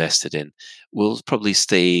very invested in, will probably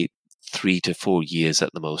stay 3 to 4 years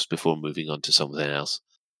at the most before moving on to something else.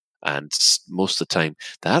 And most of the time,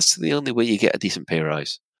 that's the only way you get a decent pay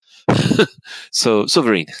rise. So,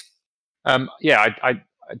 Souverine. Yeah, I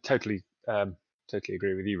totally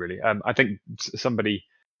agree with you, really. I think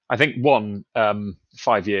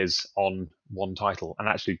 5 years on one title, and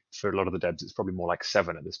actually for a lot of the devs, it's probably more like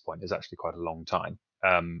 7 at this point, is actually quite a long time.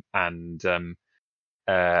 And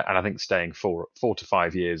I think staying 4 to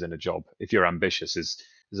 5 years in a job, if you're ambitious, is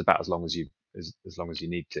about as long as you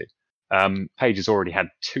need to. Paige has already had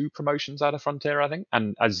 2 promotions out of Frontier, I think,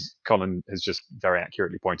 and as Colin has just very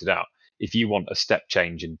accurately pointed out, if you want a step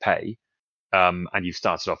change in pay, and you've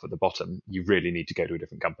started off at the bottom, you really need to go to a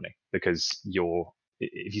different company, because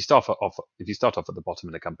if you start off at the bottom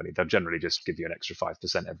in a company, they'll generally just give you an extra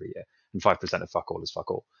 5% every year, and 5% of fuck all is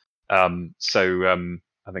fuck all. So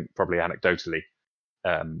I think probably anecdotally,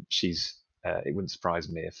 it wouldn't surprise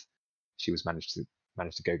me if she was managed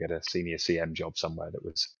to go get a senior CM job somewhere that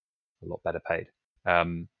was a lot better paid.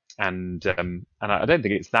 And I don't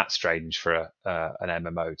think it's that strange for an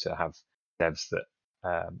MMO to have devs that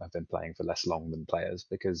have been playing for less long than players,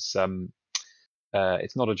 because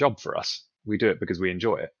it's not a job for us. We do it because we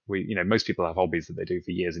enjoy it. Most people have hobbies that they do for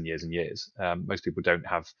years and years and years. Most people don't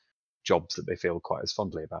have jobs that they feel quite as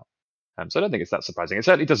fondly about. So I don't think it's that surprising. It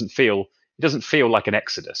certainly doesn't feel like an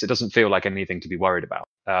exodus. It doesn't feel like anything to be worried about.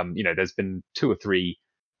 There's been 2 or 3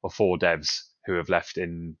 or 4 devs who have left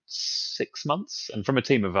in 6 months, and from a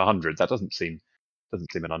team of 100, that doesn't seem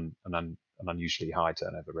an unusually high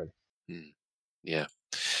turnover, really. Yeah.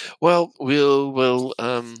 Well, we'll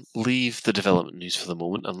leave the development news for the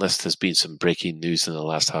moment, unless there's been some breaking news in the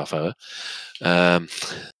last half hour.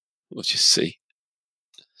 We'll just see.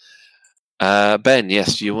 Ben,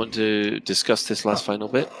 yes, do you want to discuss this last final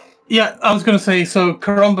bit? Yeah, I was going to say, so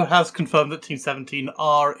Karumba has confirmed that Team 17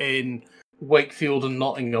 are in Wakefield and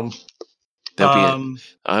Nottingham.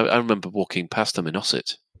 I remember walking past them in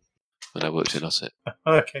Ossett. when I worked in Ossett.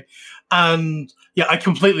 Okay. And yeah, I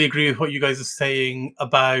completely agree with what you guys are saying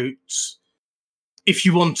about if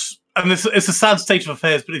you want, and it's a sad state of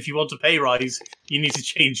affairs, but if you want a pay rise, you need to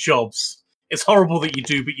change jobs. It's horrible that you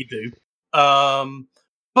do, but you do.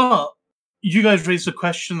 But you guys raised a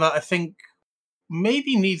question that I think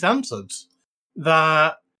maybe needs answered.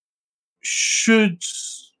 That should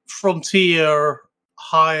Frontier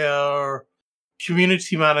hire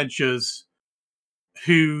community managers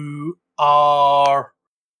who are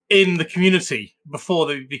in the community before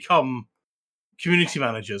they become community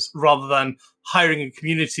managers, rather than hiring a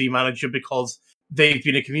community manager because they've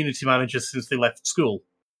been a community manager since they left school?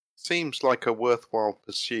 Seems like a worthwhile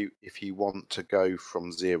pursuit if you want to go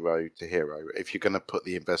from zero to hero. If you're going to put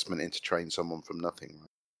the investment into train someone from nothing.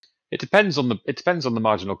 It depends on the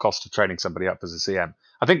marginal cost of training somebody up as a CM.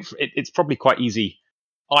 I think it's probably quite easy.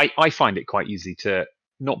 I find it quite easy to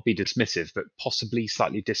not be dismissive, but possibly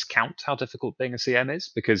slightly discount how difficult being a CM is,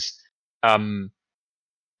 because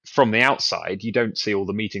from the outside, you don't see all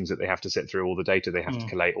the meetings that they have to sit through, all the data they have to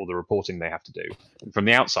collate, all the reporting they have to do. And from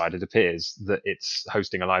the outside, it appears that it's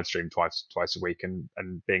hosting a live stream twice a week and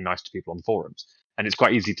being nice to people on the forums. And it's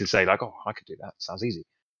quite easy to say, like, oh, I could do that. Sounds easy.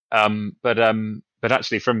 But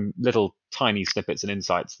actually, from little tiny snippets and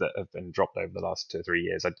insights that have been dropped over the last 2 or 3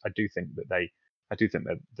 years, I do think that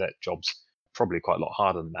that jobs probably quite a lot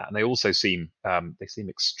harder than that. And they also seem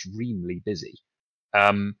extremely busy.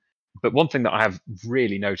 But one thing that I have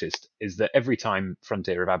really noticed is that every time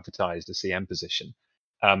Frontier have advertised a CM position,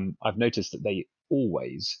 I've noticed that they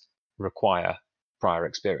always require prior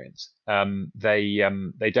experience.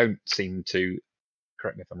 They don't seem to,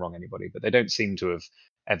 correct me if I'm wrong, anybody, but they don't seem to have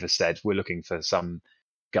ever said we're looking for some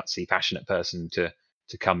gutsy, passionate person to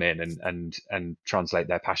come in and translate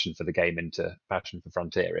their passion for the game into passion for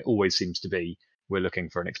Frontier. It always seems to be we're looking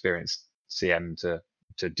for an experienced CM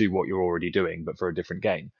to do what you're already doing, but for a different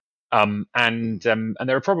game. And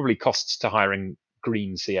there are probably costs to hiring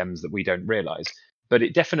green CMs that we don't realize, but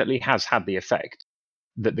it definitely has had the effect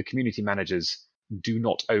that the community managers do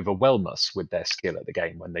not overwhelm us with their skill at the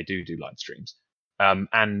game when they do live streams.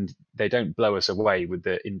 And they don't blow us away with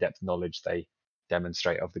the in-depth knowledge they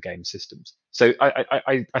demonstrate of the game systems. So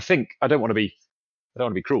I think I don't want to be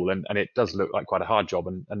cruel, and it does look like quite a hard job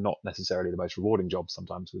and not necessarily the most rewarding job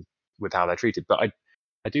sometimes with how they're treated. But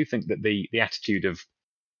I do think that the attitude of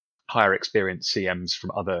higher experienced CMs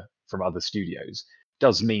from other studios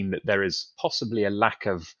does mean that there is possibly a lack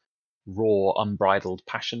of raw, unbridled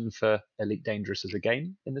passion for Elite Dangerous as a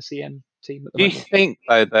game in the CM team at the moment. Do you think,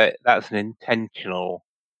 though, that that's an intentional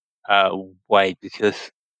way?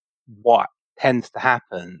 Because what tends to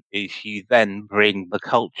happen is you then bring the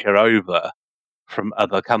culture over from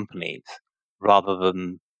other companies rather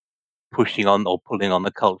than pushing on or pulling on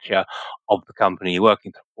the culture of the company you're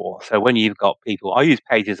working for. So when you've got people, I use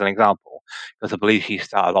Paige as an example because I believe she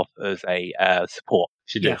started off as a support.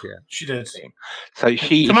 She did, yeah. She did. So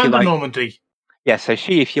she, Commander Normandy. Yeah, so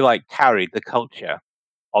she, if you like, carried the culture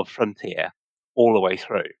of Frontier all the way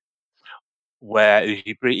through. Where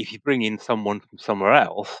if you bring in someone from somewhere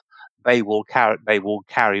else, they will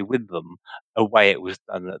carry with them a way it was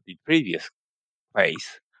done at the previous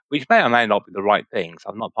place, which may or may not be the right thing. So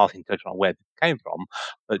I'm not passing judgment on where it came from,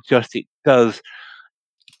 but just it does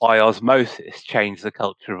by osmosis change the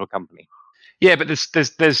culture of a company. Yeah, but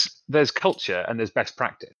there's culture and there's best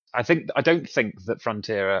practice. I don't think that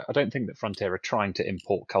Frontier are trying to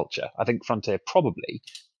import culture. I think Frontier probably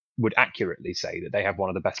would accurately say that they have one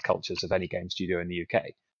of the best cultures of any game studio in the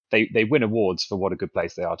UK. They win awards for what a good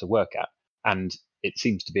place they are to work at, and it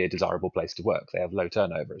seems to be a desirable place to work. They have low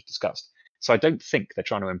turnover, as discussed. So I don't think they're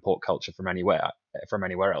trying to import culture from anywhere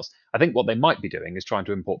else. I think what they might be doing is trying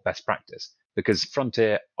to import best practice, because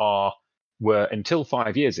Frontier were until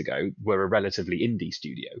 5 years ago were a relatively indie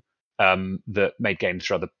studio that made games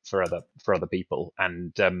for other people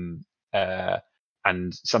and some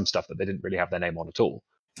stuff that they didn't really have their name on at all.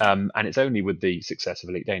 And it's only with the success of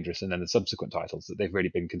Elite Dangerous and then the subsequent titles that they've really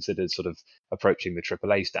been considered sort of approaching the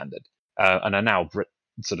AAA standard and are now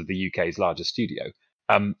sort of the UK's largest studio.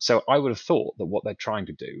 So I would have thought that what they're trying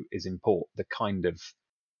to do is import the kind of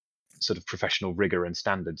sort of professional rigor and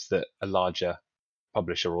standards that a larger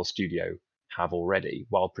publisher or studio have already,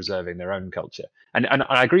 while preserving their own culture. And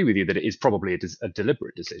I agree with you that it is probably a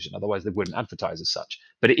deliberate decision, otherwise they wouldn't advertise as such.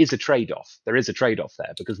 But it is a trade-off. There is a trade-off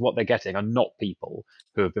there, because what they're getting are not people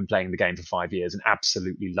who have been playing the game for 5 years and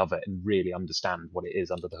absolutely love it and really understand what it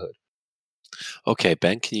is under the hood. Okay,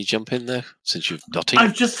 Ben, can you jump in there since you've dotted?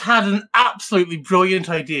 I've just had an absolutely brilliant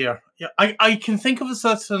idea. Yeah, I can think of a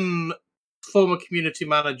certain former community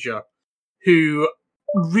manager who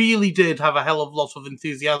really did have a hell of a lot of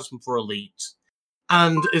enthusiasm for Elite,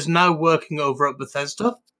 and is now working over at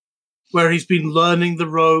Bethesda, where he's been learning the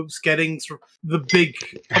ropes, getting through the big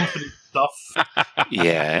company stuff.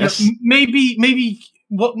 Yes. Maybe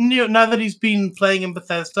now that he's been playing in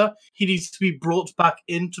Bethesda, he needs to be brought back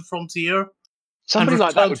into Frontier. Somebody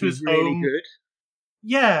like that would be really home. good.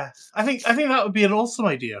 Yeah, I think that would be an awesome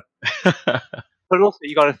idea. But also,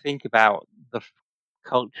 you got to think about the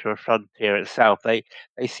culture of Frontier itself. They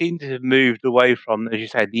seem to have moved away from, as you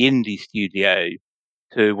said, the indie studio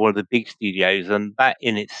to one of the big studios, and that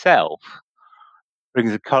in itself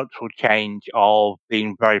brings a cultural change of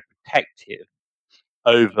being very protective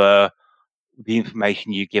over the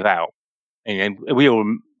information you give out. And we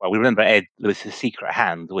remember Ed Lewis's Secret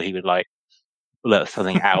Hand, where he would like blurt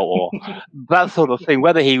something out or that sort of thing,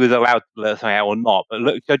 whether he was allowed to blurt something out or not. But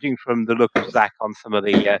look, judging from the look of Zach on some of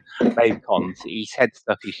the rave cons, he said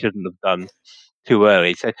stuff he shouldn't have done too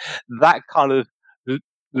early. So that kind of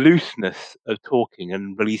looseness of talking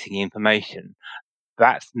and releasing information,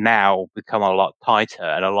 that's now become a lot tighter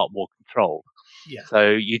and a lot more controlled. Yeah. So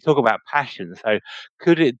you talk about passion. So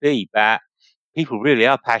could it be that people really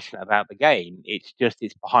are passionate about the game? It's just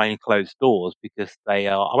it's behind closed doors because they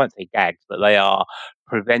are, I won't say gagged, but they are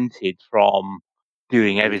prevented from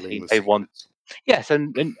doing everything they want. Yes,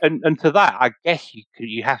 and to that, I guess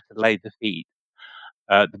you have to lay the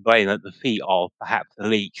blame at the feet of perhaps the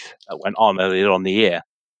leaks that went on earlier on the year.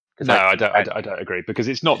 No, I don't agree, because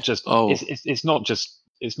it's not just it's not just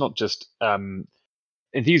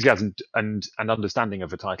enthusiasm and understanding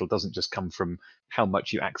of a title doesn't just come from how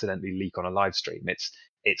much you accidentally leak on a live stream.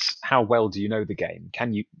 It's how well do you know the game?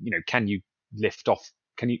 Can you lift off?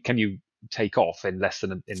 Can you take off in less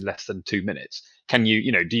than 2 minutes? Can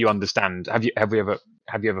you do you understand? Have you ever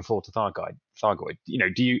fought a Thargoid?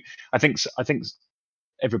 Do you? I think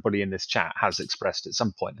everybody in this chat has expressed at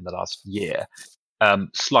some point in the last year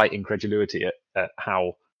slight incredulity at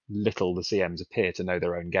how little the CMs appear to know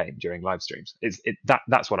their own game during live streams.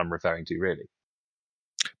 That's what I'm referring to, really.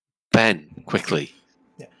 Ben, quickly.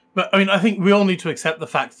 Yeah, but I mean, I think we all need to accept the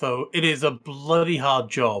fact, though, it is a bloody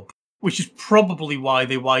hard job, which is probably why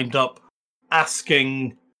they wind up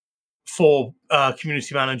asking for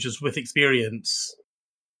community managers with experience.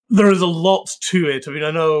 There is a lot to it. I mean,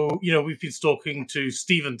 I know, we've been talking to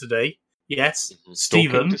Stephen today. Yes,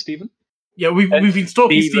 Stephen. Yeah, we've been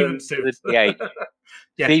stalking Stephen too.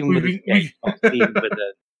 Yeah, the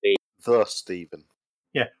Stephen.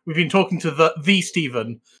 Yeah, we've been talking to the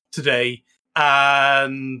Stephen today,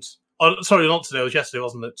 and sorry, not today. It was yesterday,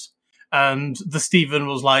 wasn't it? And the Stephen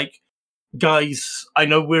was like, "Guys, I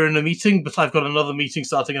know we're in a meeting, but I've got another meeting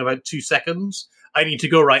starting in about 2 seconds. I need to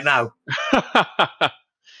go right now."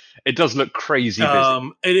 It does look crazy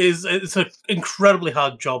busy. It's an incredibly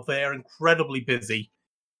hard job. They are incredibly busy.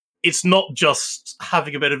 It's not just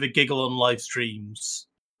having a bit of a giggle on live streams.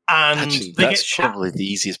 And actually, that's probably the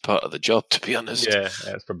easiest part of the job, to be honest. Yeah,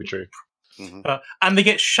 that's probably true. Mm-hmm. And they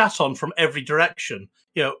get shat on from every direction.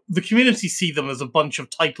 The community see them as a bunch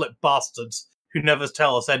of tight-lipped bastards who never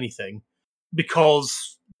tell us anything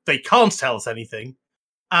because they can't tell us anything.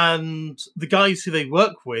 And the guys who they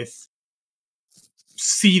work with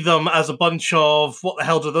see them as a bunch of, what the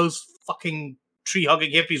hell do those fucking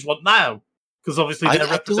tree-hugging hippies want now? Because obviously they're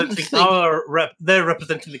representing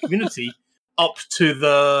the community up to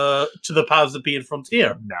the powers that be in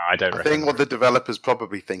Frontier. No, I don't. I think what the developers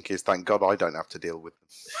probably think is, thank God I don't have to deal with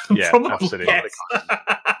them. Yeah, absolutely.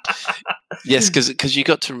 Yes, because you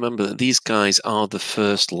got to remember that these guys are the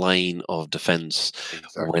first line of defense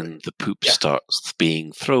when the poop starts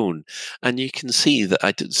being thrown, and you can see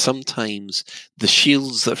that sometimes the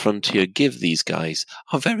shields that Frontier give these guys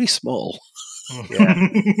are very small. Yeah.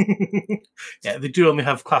 Yeah, they do only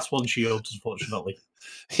have class 1 shields, unfortunately.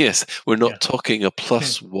 Yes, we're not talking a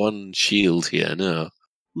 +1 shield here, no.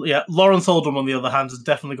 Yeah, Lawrence Oldham, on the other hand, has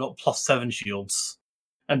definitely got +7 shields.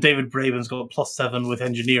 And David Braben's got +7 with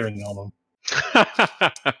engineering on them.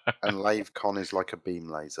 And LaveCon is like a beam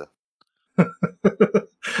laser.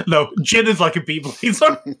 No, Jin is like a beam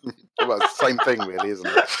laser. Well, it's the same thing, really, isn't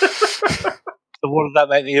it? So what does that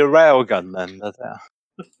make me a railgun then? Does it?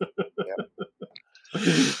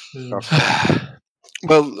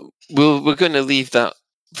 Well, we're going to leave that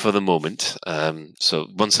for the moment. So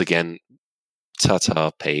once again,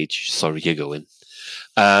 ta-ta, Paige. Sorry you're going.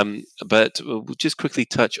 But we'll just quickly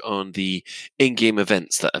touch on the in-game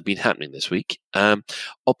events that have been happening this week.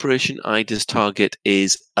 Operation Ida's target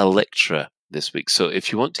is Electra this week. So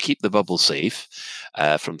if you want to keep the bubble safe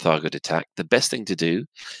from Thargoid attack, the best thing to do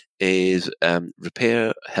is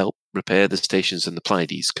help repair the stations in the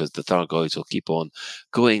Pleiades, because the Thargoids will keep on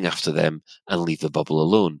going after them and leave the bubble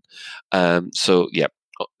alone. So yeah,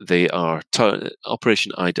 they are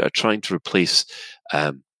Operation Ida are trying to replace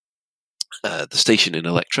the station in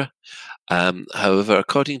Electra. However,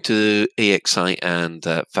 according to AXI and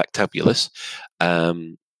Factabulous,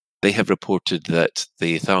 they have reported that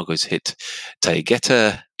the Thargoids hit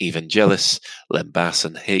Taygeta, Evangelis, Lembas,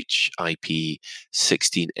 and HIP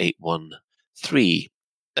 16813.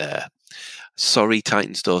 Sorry,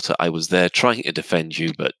 Titan's daughter, I was there trying to defend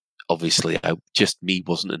you, but obviously just me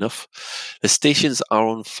wasn't enough. The stations are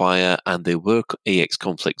on fire and they were AX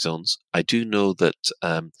conflict zones. I do know that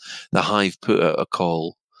the Hive put out a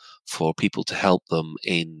call for people to help them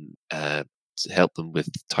with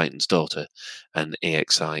Titan's daughter, and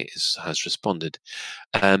AXI has responded.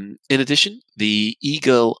 In addition, the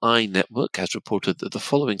Eagle Eye Network has reported that the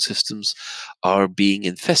following systems are being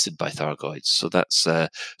infested by Thargoids. So that's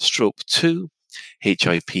Strope 2,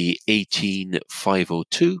 HIP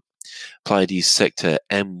 18502, Pleiades Sector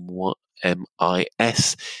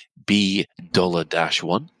MIS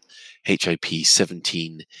B$1, HIP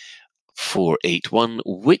 17481,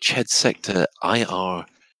 Witchhead Sector IR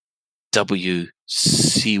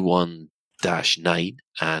WC1-9,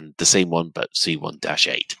 and the same one but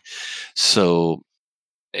C1-8. So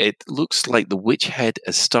it looks like the Witchhead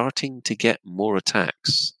is starting to get more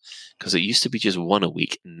attacks, because it used to be just one a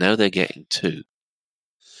week. Now they're getting two.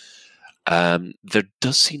 There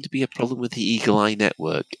does seem to be a problem with the Eagle Eye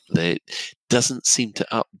network that doesn't seem to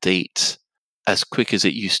update as quick as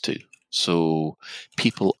it used to. So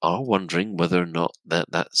people are wondering whether or not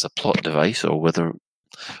that's a plot device, or whether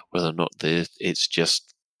or not it's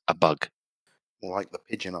just a bug. More like the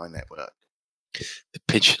Pigeon Eye network. The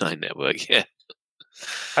Pigeon Eye network, yeah.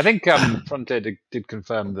 I think Frontier did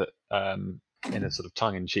confirm that in a sort of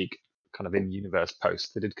tongue-in-cheek kind of in-universe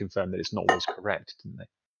post, they did confirm that it's not always correct, didn't they?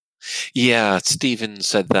 Yeah, Stephen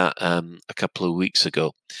said that a couple of weeks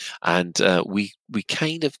ago, and we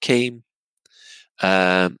kind of came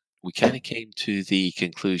to the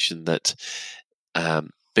conclusion that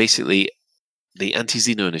basically the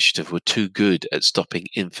Anti-Xeno Initiative were too good at stopping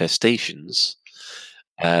infestations,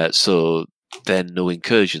 so then no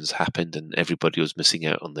incursions happened, and everybody was missing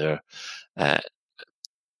out on their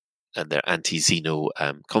anti-Xeno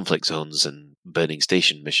conflict zones and burning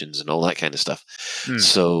station missions and all that kind of stuff.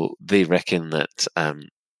 So they reckon that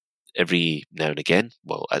every now and again,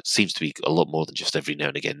 well, it seems to be a lot more than just every now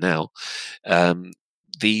and again now,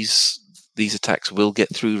 these attacks will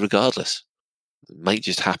get through regardless. It might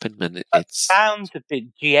just happen, and it sounds a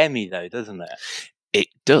bit GMy though, doesn't it? It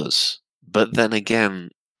does, but then again,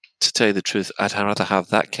 to tell you the truth, I'd rather have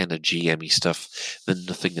that kind of GMy stuff than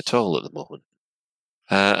nothing at all at the moment.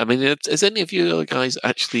 I mean, is any of you guys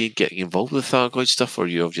actually getting involved with Thargoid stuff, or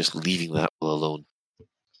you're just leaving that alone?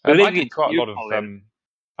 I did quite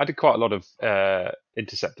a lot of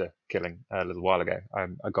interceptor killing a little while ago. I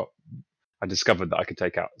discovered that I could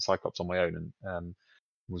take out Cyclops on my own, and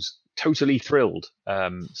was totally thrilled.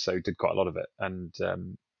 So did quite a lot of it, and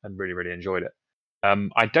really, really enjoyed it.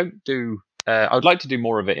 I don't do. I would like to do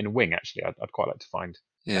more of it in Wing. Actually, I'd quite like to find.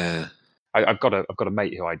 Yeah. I've got a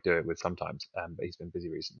mate who I do it with sometimes, but he's been busy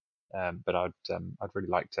recently. But I'd really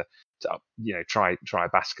like to try a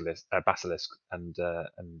basilisk and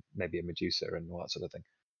maybe a Medusa and all that sort of thing.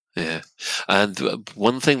 Yeah, and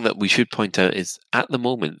one thing that we should point out is at the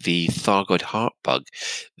moment the Thargoid heart bug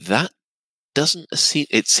that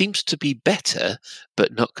it seems to be better,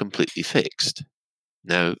 but not completely fixed.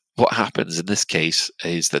 Now, what happens in this case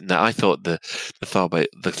is that now I thought the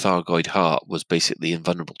Thargoid heart was basically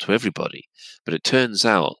invulnerable to everybody, but it turns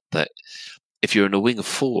out that if you're in a wing of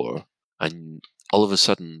 4 and all of a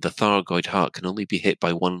sudden the Thargoid heart can only be hit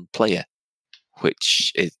by one player,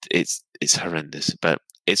 which it's horrendous. But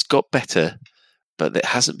it's got better, but it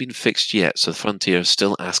hasn't been fixed yet. So Frontier is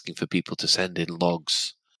still asking for people to send in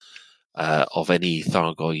logs of any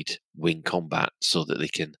Thargoid wing combat so that they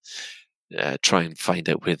can try and find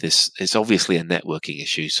out where this is. Obviously a networking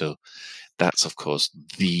issue, so that's of course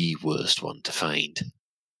the worst one to find.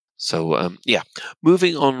 So yeah,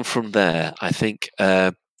 moving on from there, I think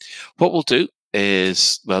what we'll do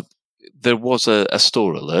is, well, there was a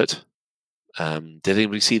store alert. Did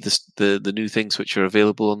anybody see the new things which are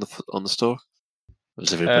available on the store? Or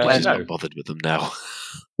is everybody just not bothered with them now?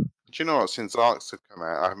 Do you know what? Since Arcs have come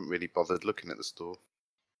out, I haven't really bothered looking at the store.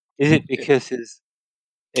 Is it because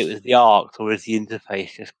it was the Arcs, or is the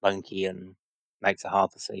interface just clunky and makes it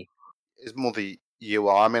hard to see? It's more the you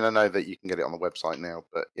are. I mean, I know that you can get it on the website now,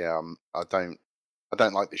 but yeah, I don't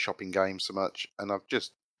like the shopping game so much, and I've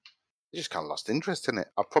just kind of lost interest in it.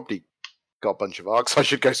 I've probably got a bunch of arcs I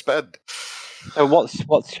should go spend. So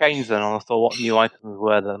what's changed then? I thought what new items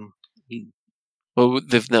were then? Well,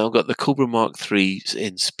 they've now got the Cobra Mark III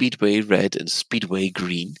in Speedway Red and Speedway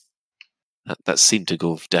Green. That seemed to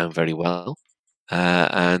go down very well.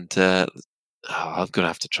 I'm going to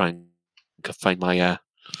have to try and find my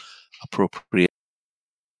appropriate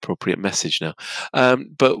message now.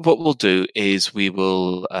 But what we'll do is we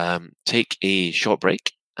will take a short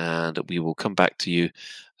break, and we will come back to you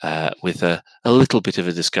with a little bit of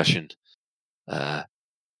a discussion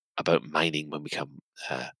about mining when we come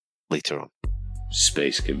later on.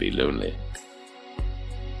 Space can be lonely,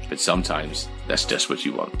 but sometimes that's just what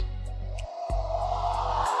you want.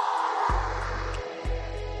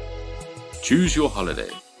 Choose your holiday,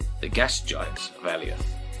 the gas giants of Alioth,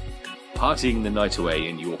 partying the night away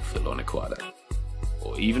in Yorkville on Aquada,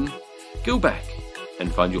 or even go back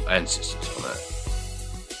and find your ancestors on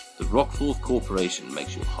Earth. The Rockforth Corporation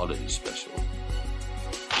makes your holiday special,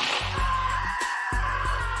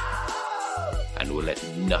 and will let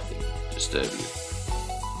nothing disturb you.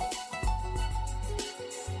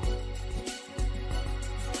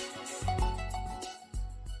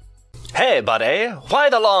 Hey, buddy, why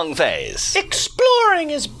the long face?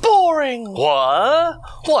 Exploring is boring. What?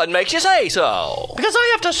 What makes you say so? Because I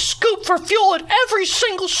have to scoop for fuel at every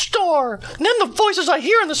single store. And then the voices I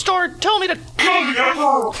hear in the store tell me to...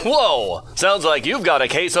 Whoa, sounds like you've got a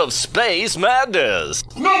case of space madness.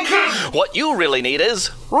 No kidding. What you really need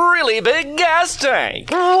is really big gas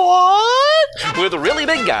tank. What? With really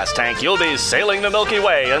big gas tank, you'll be sailing the Milky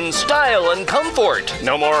Way in style and comfort.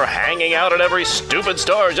 No more hanging out at every stupid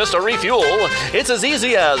store just to refuel. It's as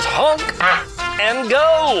easy as honk and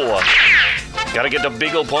go. Gotta get to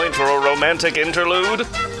Beagle Point for a romantic interlude?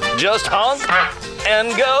 Just honk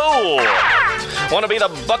and go. Want to be the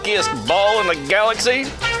buckiest ball in the galaxy?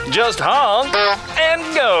 Just honk and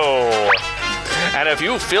go. And if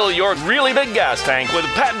you fill your really big gas tank with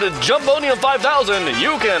patented Jumbonium 5000,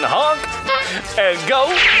 you can honk and go,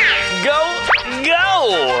 go,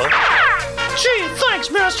 go. Gee, thanks,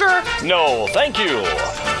 mister. No, thank you.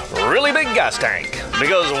 Really big gas tank.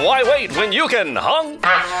 Because why wait when you can honk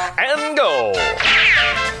and go?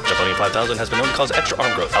 Jumbonium 5000 has been known to cause extra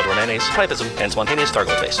arm growth, outdoor mayonnaise, priapism, and spontaneous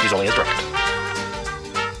Starglow face. Use only as directed.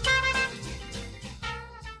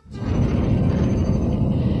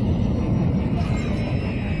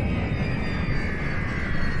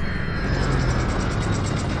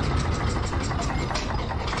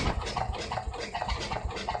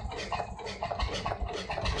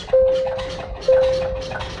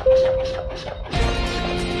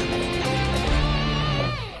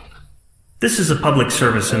 This is a public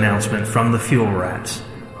service announcement from the Fuel Rats.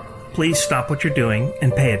 Please stop what you're doing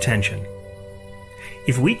and pay attention.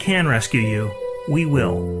 If we can rescue you, we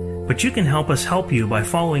will, but you can help us help you by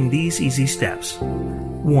following these easy steps.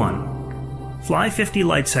 1. Fly 50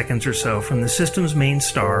 light seconds or so from the system's main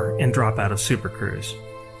star and drop out of Supercruise.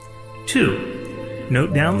 2.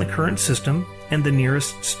 Note down the current system and the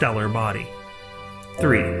nearest stellar body.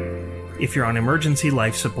 3. If you're on emergency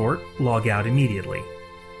life support, log out immediately.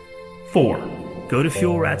 4. Go to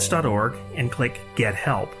fuelrats.org and click Get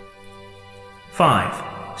Help.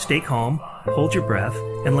 5. Stay calm, hold your breath,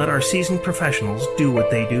 and let our seasoned professionals do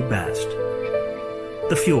what they do best.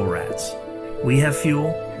 The Fuel Rats. We have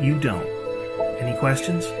fuel, you don't. Any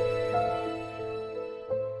questions?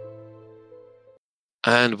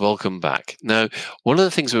 And welcome back. Now, one of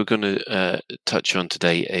the things we're going to touch on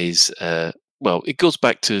today is... well, it goes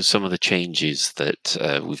back to some of the changes that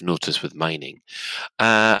we've noticed with mining.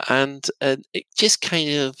 And it just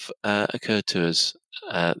kind of occurred to us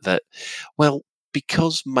that, well,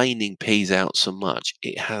 because mining pays out so much,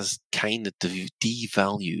 it has kind of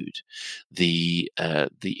devalued the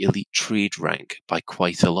elite trade rank by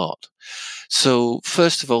quite a lot. So,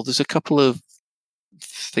 first of all, there's a couple of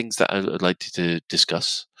things that I'd like to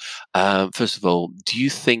discuss. First of all, do you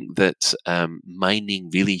think that mining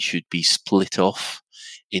really should be split off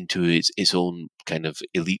into its own kind of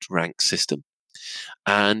elite rank system?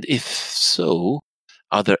 And if so,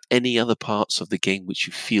 are there any other parts of the game which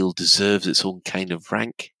you feel deserves its own kind of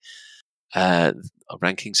rank, a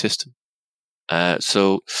ranking system?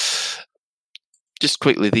 So, just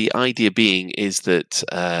quickly, the idea being is that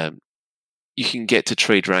you can get to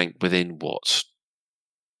trade rank within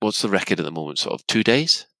What's the record at the moment? Sort of 2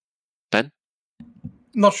 days? Ben?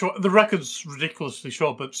 Not sure. The record's ridiculously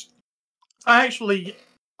short, but I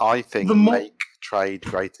think make trade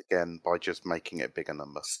great again by just making it bigger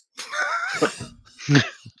numbers.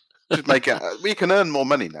 Just make it. We can earn more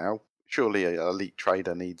money now. Surely, an elite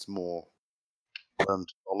trader needs more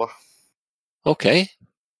earned dollar. Okay,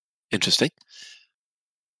 interesting.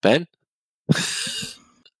 Ben,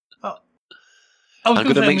 I'm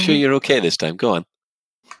going to make sure you're okay this time. Go on.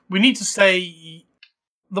 We need to say.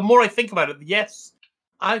 The more I think about it, yes,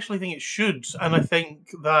 I actually think it should, and I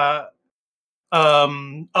think that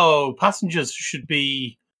passengers should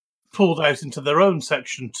be pulled out into their own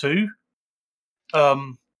section too.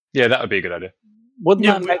 Yeah, that would be a good idea. Wouldn't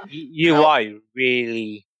that make UI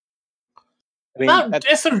really? I mean,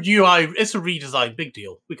 it's a UI. It's a redesign. Big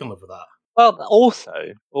deal. We can live with that. Well,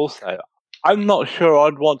 also, I'm not sure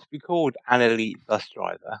I'd want to be called an elite bus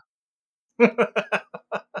driver.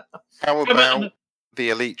 How about the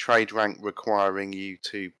elite trade rank requiring you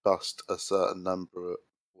to bust a certain number of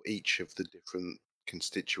each of the different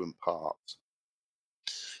constituent parts?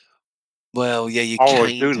 Well, yeah, you can.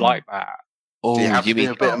 I do like that. Oh, so you have to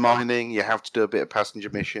do a bit of mining, you have to do a bit of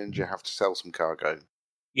passenger missions, you have to sell some cargo.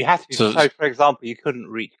 You have to. So, for example, you couldn't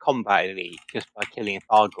reach combat elite just by killing a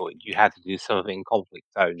Thargoid. You had to do something in conflict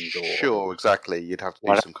zones. Sure, exactly. You'd have to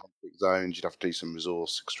do some conflict zones, you'd have to do some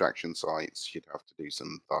resource extraction sites, you'd have to do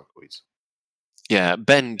some Thargoids. Yeah,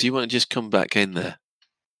 Ben, do you want to just come back in there?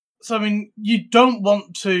 So, I mean, you don't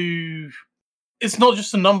want to... It's not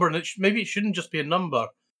just a number, and maybe it shouldn't just be a number,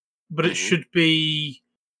 but it should be...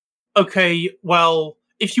 Okay, well,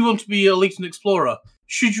 if you want to be Elite and Explorer,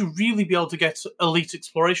 should you really be able to get Elite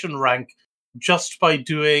Exploration rank just by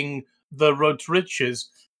doing the Road to Riches?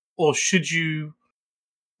 Or should you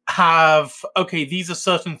have, okay, these are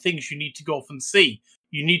certain things you need to go off and see.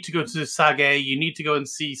 You need to go to Sage, you need to go and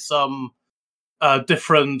see some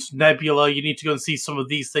different nebula, you need to go and see some of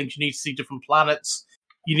these things, you need to see different planets,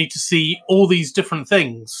 you need to see all these different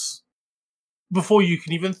things before you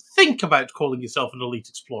can even think about calling yourself an elite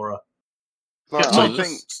explorer. Not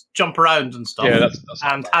just jump around and stuff, that's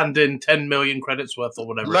and hand in 10 million credits worth or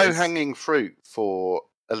whatever. Low-hanging fruit for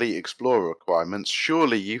elite explorer requirements.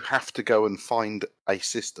 Surely you have to go and find a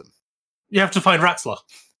system. You have to find Raxler.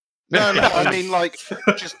 No, I mean, like,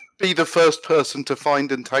 just be the first person to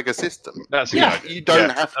find and tag a system. You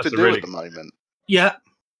don't have to do it at the moment. Yeah.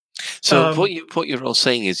 So what you're all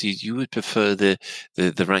saying is you would prefer the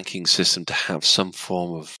ranking system to have some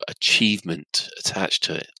form of achievement attached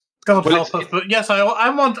to it. God help us, but yes, I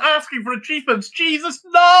want asking for achievements. Jesus,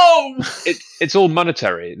 no! It's all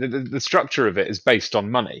monetary. The structure of it is based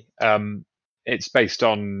on money. It's based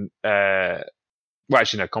on well,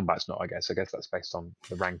 actually, no, combat's not. I guess that's based on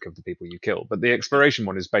the rank of the people you kill. But the exploration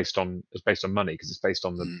one is based on money because it's based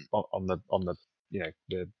on the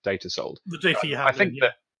the data sold. The data you have.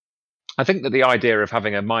 I think that the idea of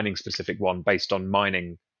having a mining specific one based on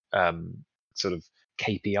mining sort of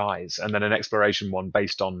KPIs, and then an exploration one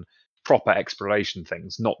based on proper exploration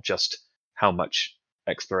things, not just how much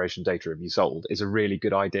exploration data have you sold, is a really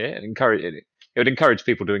good idea. And it would encourage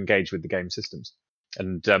people to engage with the game systems.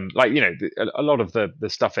 And a lot of the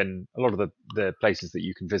stuff in a lot of the places that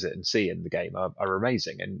you can visit and see in the game are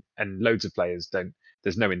amazing, and loads of players don't.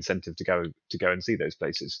 There's no incentive to go and see those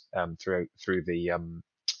places through the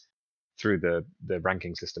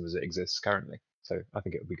ranking system as it exists currently. So I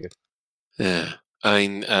think it would be good. Yeah, I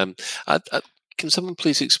mean, can someone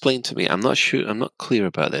please explain to me? I'm not sure. I'm not clear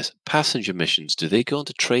about this. Passenger missions, do they go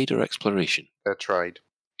into trade or exploration? They're trade.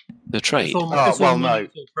 They're trade. No.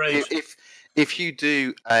 If you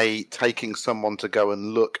do taking someone to go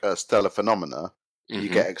and look at stellar phenomena, you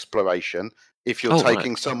get exploration. If you're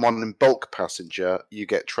taking someone in bulk passenger, you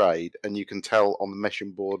get trade, and you can tell on the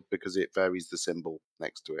mission board because it varies the symbol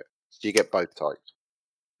next to it. So you get both types.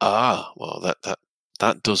 Ah, well,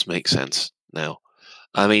 that does make sense now.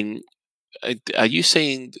 I mean, are you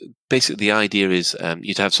saying basically the idea is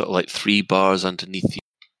you'd have sort of like 3 bars underneath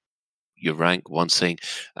your rank, one saying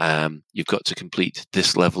you've got to complete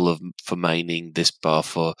this level for mining, this bar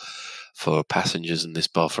for passengers, and this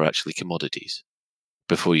bar for actually commodities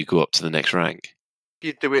before you go up to the next rank? If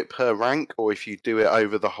you do it per rank, or if you do it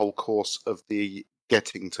over the whole course of the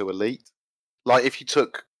getting to elite, like if you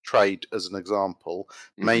took trade as an example,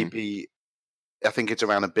 maybe I think it's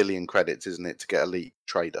around 1 billion credits, isn't it, to get elite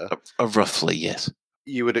trader? Roughly, yes.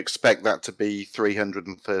 You would expect that to be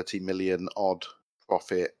 330 million odd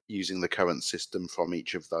profit using the current system from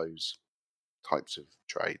each of those types of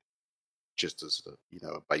trade, just as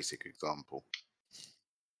a basic example.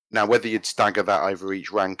 Now, whether you'd stagger that over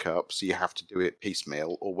each rank up, so you have to do it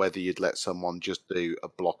piecemeal, or whether you'd let someone just do a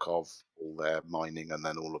block of all their mining and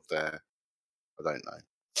then all of their, I don't know.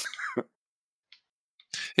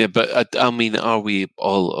 Yeah, but I mean, are we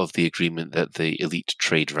all of the agreement that the elite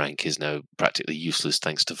trade rank is now practically useless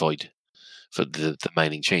thanks to Void for the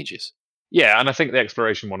mining changes. Yeah, and I think the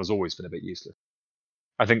exploration one has always been a bit useless.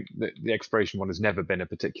 I think the exploration one has never been a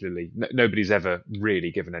particularly. Nobody's ever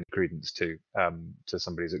really given any credence to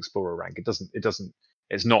somebody's explorer rank.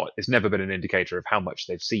 It's never been an indicator of how much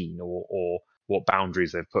they've seen or what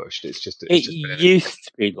boundaries they've pushed. It's just used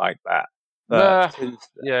to be like that. But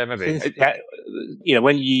maybe.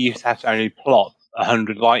 When you used to have to only plot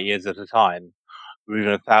 100 light years at a time, or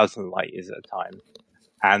even 1,000 light years at a time,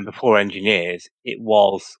 and before engineers, it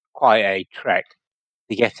was quite a trek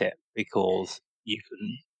to get it because you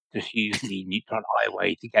can just use the neutron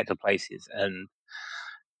highway to get to places, and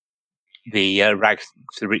the rags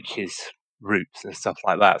to riches routes and stuff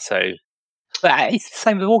like that. So, but it's the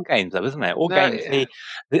same with all games, though, isn't it?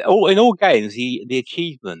 In all games, the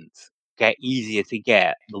achievements get easier to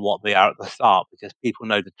get than what they are at the start because people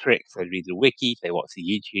know the tricks. They read the wiki, they watch the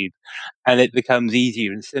YouTube, and it becomes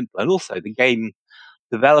easier and simpler. And also, the game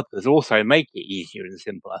developers also make it easier and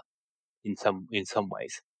simpler in some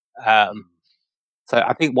ways. So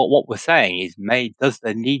I think what we're saying is, does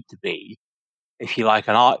there need to be, if you like,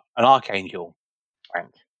 an Archangel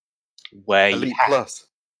rank where Elite Plus?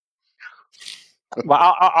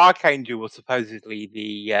 Well, Archangel was supposedly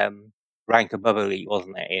the rank above Elite,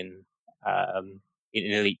 wasn't it? In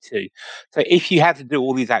Elite 2. So if you had to do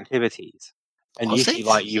all these activities, and Was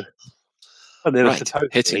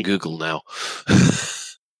hitting Google now.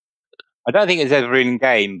 I don't think it's ever in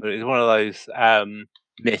game, but it's one of those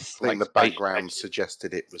myths. I think the background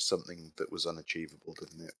suggested it was something that was unachievable,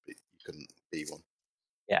 didn't it? But you couldn't be one.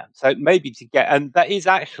 Yeah, so maybe to get, and that is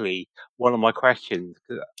actually one of my questions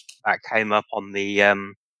that came up on the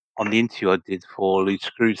interview I did for Loose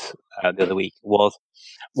Screws the other week was,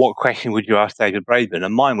 what question would you ask David Braben?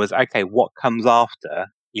 And mine was, okay, what comes after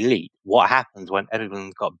Elite? What happens when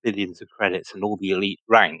everyone's got billions of credits and all the Elite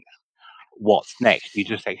ranks? What's next? You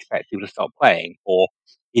just expect people to stop playing, or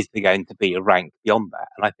is there going to be a rank beyond that?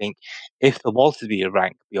 And I think if there was to be a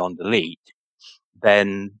rank beyond Elite,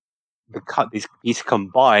 then these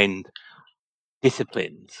combined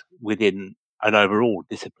disciplines within an overall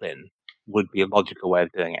discipline would be a logical way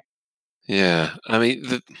of doing it. Yeah, I mean,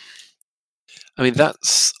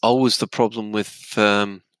 that's always the problem with.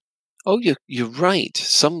 You're right.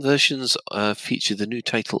 Some versions feature the new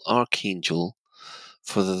title Archangel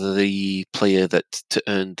for the player to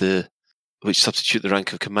earn which substitute the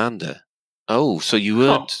rank of Commander. Oh, so you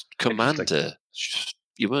weren't Commander.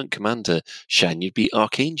 You weren't Commander, Shan. You'd be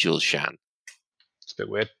Archangel, Shan. It's a bit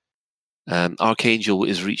weird. Archangel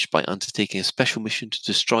is reached by undertaking a special mission to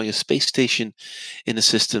destroy a space station in a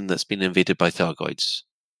system that's been invaded by Thargoids.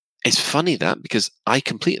 It's funny that, because I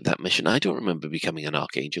completed that mission, I don't remember becoming an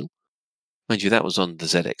Archangel. Mind you, that was on the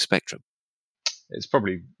ZX Spectrum. It's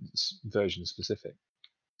probably version specific.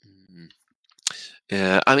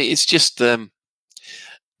 Yeah, I mean, it's just that.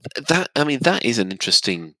 I mean, that is an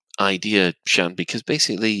interesting idea, Shan, because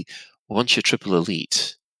basically, once you're triple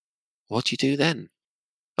elite, what do you do then?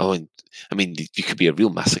 Oh, and I mean, you could be a real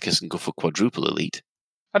masochist and go for quadruple elite.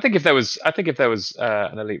 I think if there was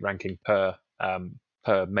an elite ranking per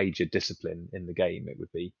major discipline in the game, it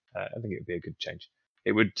would be. I think it would be a good change.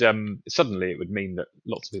 It would suddenly it would mean that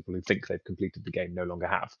lots of people who think they've completed the game no longer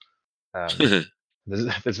have.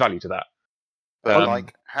 There's value to that.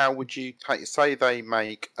 But how would you say they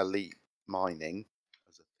make elite mining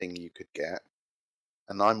as a thing you could get,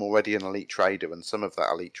 and I'm already an elite trader, and some of that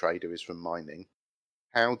elite trader is from mining.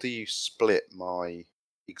 How do you split my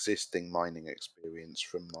existing mining experience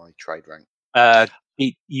from my trade rank?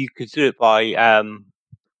 You could do it by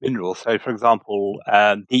minerals. So, for example,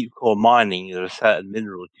 deep core mining, there are certain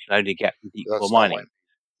minerals you can only get from deep core mining.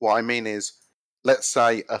 What I mean is, let's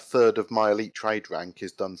say a third of my elite trade rank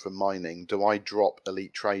is done from mining. Do I drop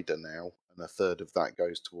elite trader now, and a third of that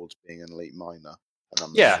goes towards being an elite miner?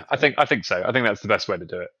 Yeah, I think so. I think that's the best way to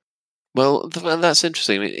do it. Well, that's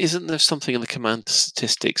interesting. I mean, isn't there something in the command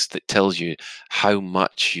statistics that tells you how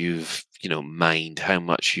much you've, mined, how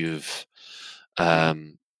much you've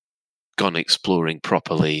gone exploring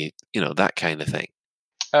properly, that kind of thing?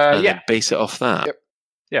 Then base it off that. Yep.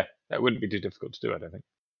 Yeah, that wouldn't be too difficult to do, I don't think.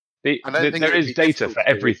 There is data for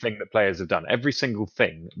everything that players have done. Every single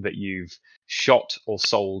thing that you've shot or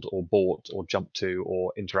sold or bought or jumped to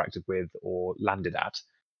or interacted with or landed at,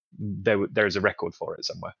 there is a record for it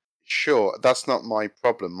somewhere. Sure, that's not my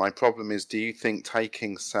problem. My problem is, do you think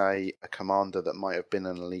taking, say, a commander that might have been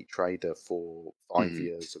an elite trader for 5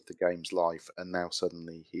 years of the game's life, and now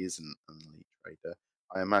suddenly he isn't an elite trader,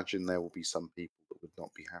 I imagine there will be some people that would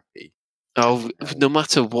not be happy. Oh, no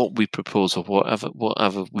matter what we propose or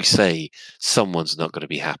whatever we say, someone's not going to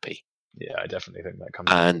be happy. Yeah, I definitely think that comes.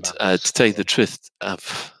 And to tell you the truth,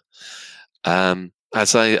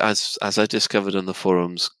 As I discovered on the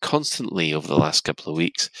forums constantly over the last couple of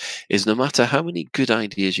weeks, is no matter how many good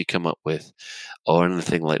ideas you come up with or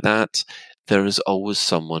anything like that, there is always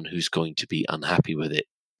someone who's going to be unhappy with it,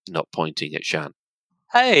 not pointing at Shan.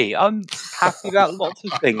 Hey, I'm happy about lots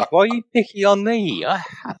of things. Why are you picking on me? I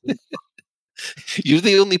haven't. You're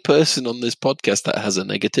the only person on this podcast that has a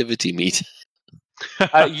negativity meter.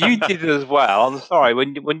 You did as well. I'm sorry.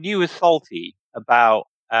 When you were salty about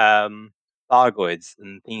Thargoids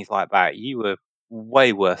and things like that, you were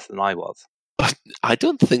way worse than I was. I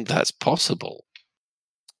don't think that's possible.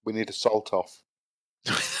 We need a salt off.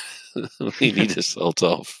 We need a salt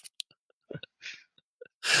off.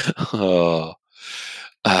 Oh.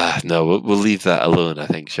 No, we'll leave that alone, I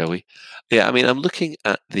think, shall we? Yeah, I mean, I'm looking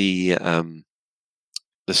at the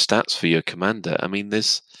stats for your commander. I mean,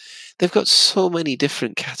 they've got so many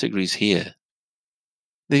different categories here.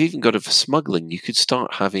 They've even got it for smuggling. You could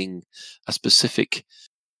start having a specific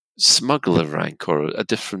smuggler rank or a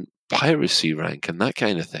different piracy rank and that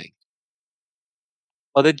kind of thing.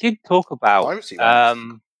 Well, they did talk about Piracy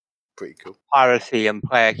pretty cool. Piracy and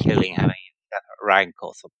player killing having a separate rank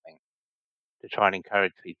or something to try and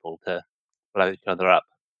encourage people to blow each other up.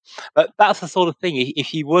 But that's the sort of thing.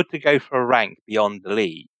 If you were to go for a rank beyond the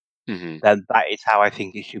league, then that is how I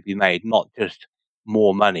think it should be made, not just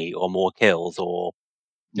more money or more kills or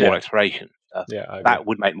more exploration stuff. Yeah, that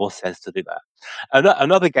would make more sense to do that.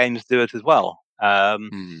 And other games do it as well.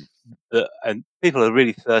 And people are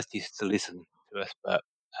really thirsty to listen to us, but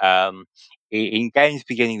in games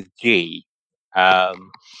beginning with G,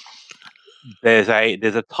 there's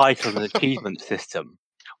a title and achievement system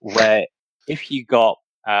where if you got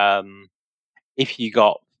 5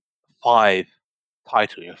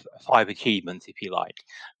 titles, 5 achievements, if you like,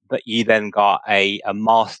 but you then got a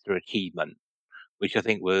master achievement, which I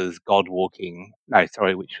think was God Walking. No,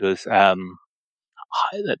 sorry, which was they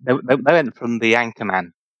went from the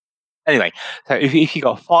Anchorman. Anyway, so if you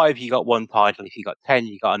got 5, you got one title. If you got 10,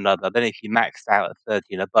 you got another. Then if you maxed out at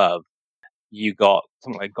 30 and above, you got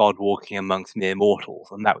something like God Walking Amongst Mere Mortals,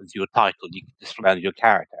 and that was your title. You could just surround your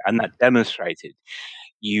character, and that demonstrated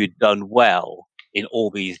you'd done well in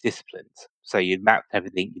all these disciplines. So you'd mapped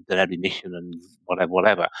everything, you'd done every mission and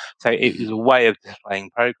whatever. So it was a way of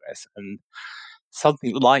displaying progress, and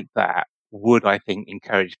something like that would, I think,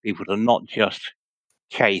 encourage people to not just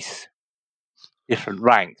chase different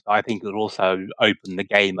ranks, but I think it would also open the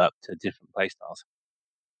game up to different playstyles.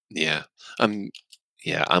 Yeah,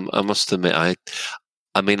 I must admit, I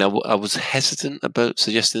mean, I was hesitant about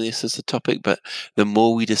suggesting this as a topic, but the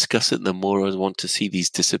more we discuss it, the more I want to see these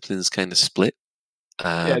disciplines kind of split.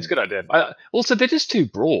 Yeah, it's a good idea. Also, they're just too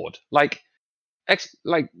broad. Like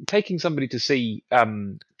taking somebody to see a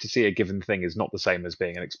given thing is not the same as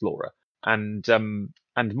being an explorer, and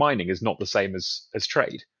mining is not the same as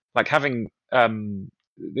trade. Like having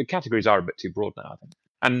the categories are a bit too broad now, I think.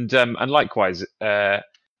 And likewise,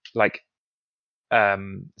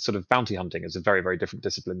 sort of bounty hunting is a very, very different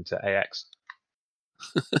discipline to AX.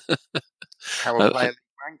 How a player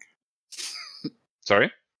rank?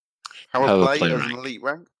 Sorry? How a player as an elite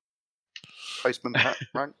rank? Postman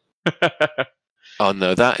rank? Oh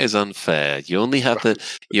no, that is unfair. You only have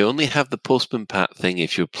the Postman Pat thing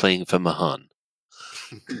if you're playing for Mahan.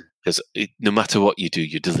 Because no matter what you do,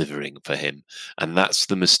 you're delivering for him. And that's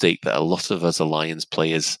the mistake that a lot of us Alliance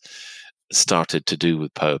players started to do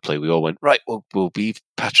with power play. We all went, right, we'll be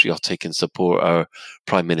patriotic and support our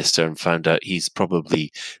Prime Minister, and found out he's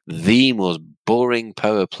probably the most boring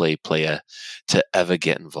power play player to ever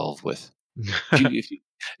get involved with.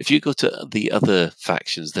 If you go to the other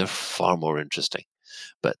factions, they're far more interesting.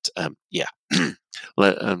 But yeah,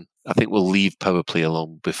 I think we'll leave power play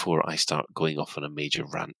alone before I start going off on a major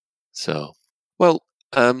rant. So, well,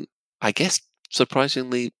 I guess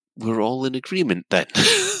surprisingly, we're all in agreement then.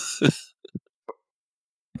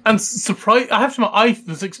 And I have to admit, I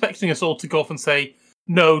was expecting us all to go off and say,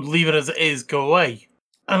 no, leave it as it is, go away.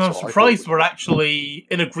 And I'm surprised we're actually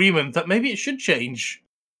in agreement that maybe it should change.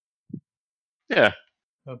 Yeah.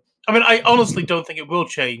 I mean, I honestly don't think it will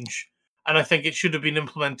change. And I think it should have been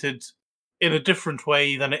implemented in a different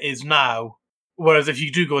way than it is now. Whereas if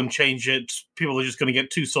you do go and change it, people are just going to get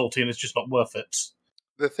too salty and it's just not worth it.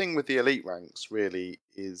 The thing with the elite ranks really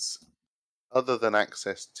is, other than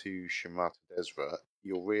access to Shamata Desra,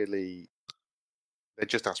 they're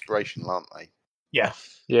just aspirational, aren't they? Yeah.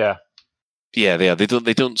 Yeah. Yeah, they are. They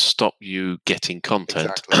don't stop you getting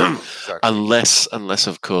content, exactly. unless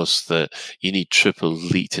of course you need triple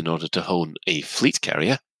elite in order to hone a fleet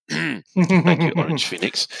carrier. Thank you, Orange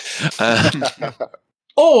Phoenix.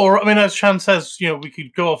 Or, I mean, as Shan says, we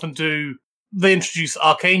could go off and do they introduce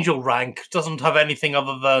Archangel rank, doesn't have anything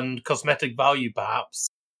other than cosmetic value, perhaps.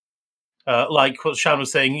 Like what Shan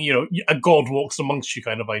was saying, a god walks amongst you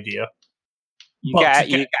kind of idea. You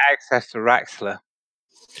get access to Raxler.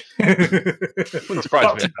 Wouldn't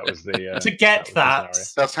surprise me if that was the... to get that...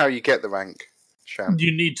 That's how you get the rank, Shan.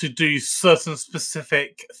 You need to do certain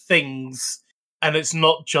specific things, and it's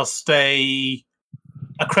not just a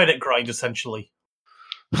credit grind, essentially.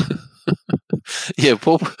 Yeah,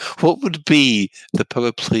 what would be the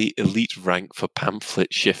Power Play Elite rank for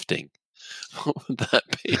pamphlet shifting? What would that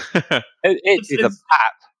be? It's a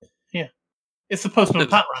pat. Yeah. It's the Postman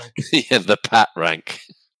Pat rank. Yeah, the Pat rank.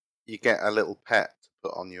 You get a little pet to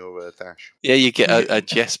put on your dash. Yeah, you get a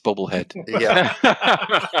Jess bobblehead. Yeah.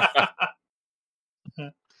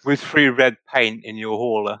 With free red paint in your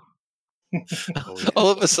hauler. All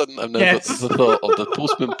of a sudden, I've now got the thought of the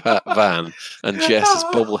Postman Pat van and Jess's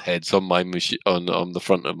bobbleheads on my on the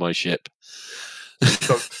front of my ship.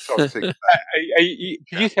 Did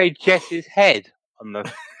you say Jess's head on the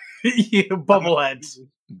bobbleheads?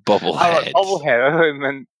 Bobblehead. Oh, bobblehead. I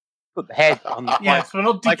meant put the head on. Yes, we're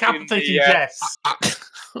not decapitating Jess.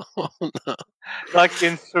 Oh, no. Like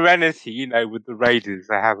in Serenity, with the Raiders,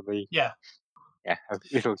 they have the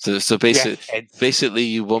So basically,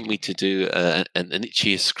 you want me to do an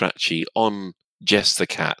itchy scratchy on Jess the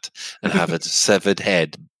cat and have a severed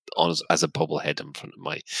head as a bobblehead in front of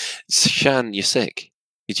my. Shan, you're sick.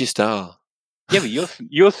 You just are. Yeah, but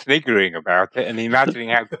you're sniggering about it and imagining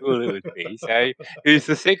how cool it would be. So who's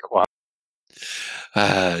the sick one?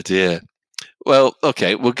 Ah, dear. Well,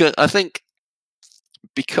 okay, we're good. I think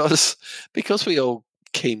because we all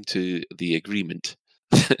came to the agreement.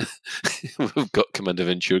 We've got Commander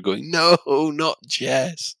Ventura going, no, not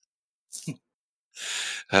Jess.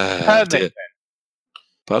 Kermit, then.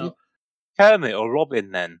 Pardon? Kermit or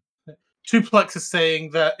Robin, then. Tuplex is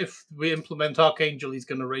saying that if we implement Archangel, he's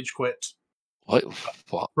going to rage quit. What?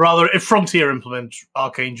 Rather, if Frontier implement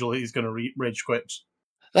Archangel, he's going to rage quit.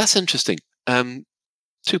 That's interesting.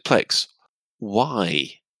 Tuplex,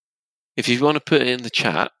 why? If you want to put it in the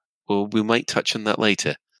chat, well, we might touch on that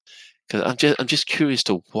later. Because I'm just curious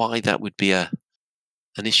to why that would be an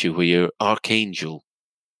issue where you're Archangel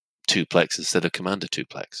Tuplex instead of Commander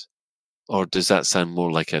Tuplex. Or does that sound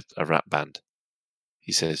more like a rap band?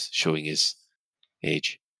 He says, showing his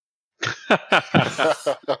age.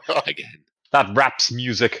 Again. That raps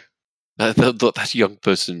music. That young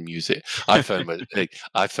person music. I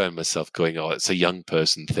found myself going, oh, it's a young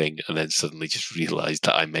person thing, and then suddenly just realised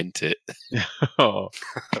that I meant it. Oh.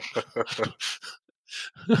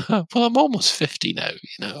 Well, I'm almost 50 now,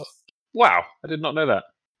 Wow, I did not know that.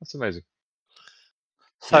 That's amazing.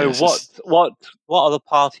 So what are the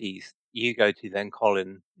parties you go to then,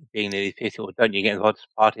 Colin, being nearly 50, or don't you get invited to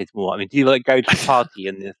parties more? I mean, do you go to a party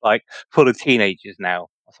and it's full of teenagers now,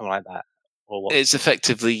 or something like that? Or what? It's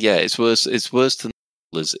effectively, it's worse than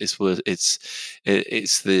it's worse.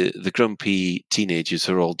 It's the grumpy teenagers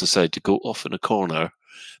who all decide to go off in a corner.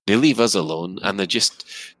 They leave us alone, and they're just,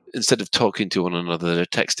 instead of talking to one another, they're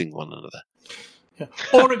texting one another. Yeah.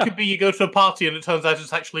 Or it could be you go to a party and it turns out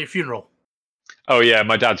it's actually a funeral. Oh yeah,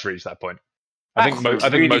 my dad's reached that point. I think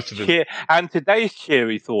most of them. And today's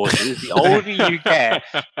cheery thought is: the older you get,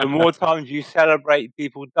 the more times you celebrate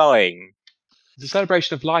people dying. It's a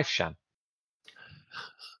celebration of life, Shan.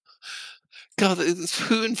 God,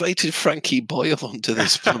 who invited Frankie Boyle onto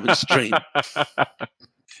this plumbing stream?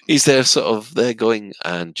 He's there they're going,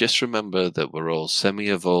 and just remember that we're all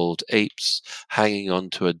semi-evolved apes hanging on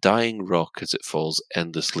to a dying rock as it falls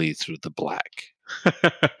endlessly through the black.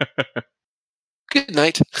 Good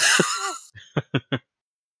night.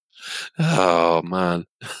 Oh, man.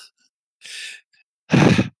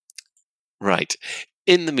 Right.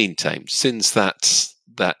 In the meantime, since that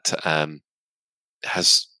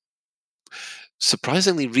has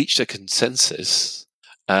surprisingly reached a consensus,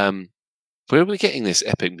 where are we getting this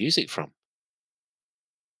epic music from?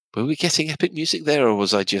 Were we getting epic music there, or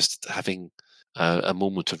was I just having a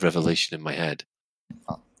moment of revelation in my head?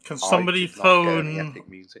 Can somebody phone... epic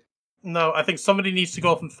music. No, I think somebody needs to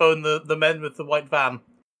go off and phone the men with the white van.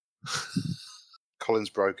 Colin's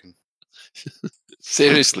broken.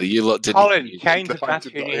 Seriously, you lot didn't... Colin, change the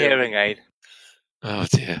battery in your hearing aid. Oh,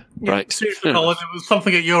 dear. Yeah, right. Seriously, Colin, it was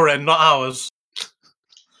something at your end, not ours.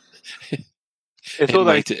 It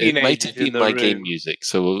might have been my game music,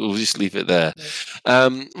 so we'll just leave it there.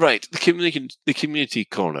 Right, the community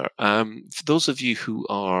corner. For those of you who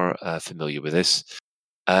are familiar with this,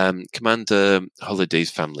 Commander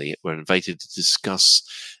Holiday's family were invited to discuss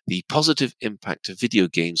the positive impact of video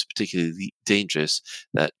games, particularly Dangerous,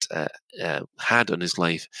 that had on his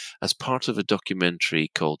life as part of a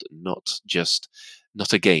documentary called Not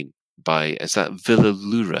a Game by, is that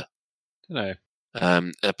Villalura? No.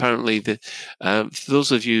 Apparently, for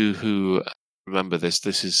those of you who remember this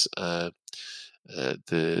is the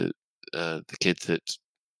kid that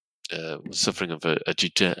was suffering of a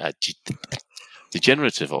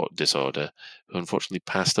degenerative disorder, who unfortunately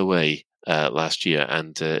passed away last year,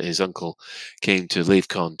 and his uncle came to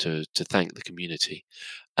LaveCon to thank the community.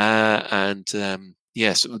 Yes,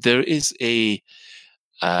 there is the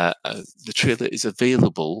trailer is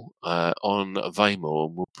available on Vimeo,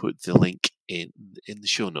 and we'll put the link in the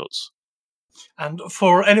show notes. And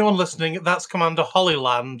for anyone listening, that's Commander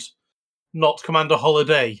Hollyland, not Commander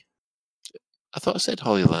Holiday. I thought I said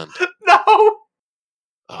Hollyland. No!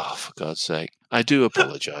 Oh, for God's sake. I do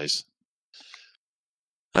apologise.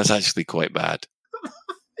 That's actually quite bad.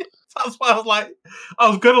 That's why I was like, I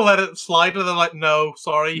was going to let it slide, and then no,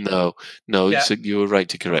 sorry. No, Yeah. so you were right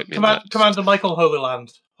to correct me. Commander Michael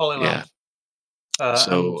Hollyland. Yeah.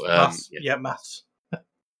 Matt.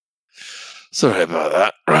 Sorry about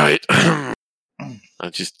that. Right. I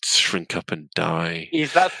just shrink up and die.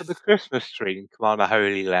 Is that for the Christmas tree in Commander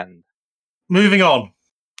Holy Land? Moving on.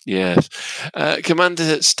 Yes.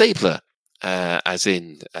 Commander Stabler, as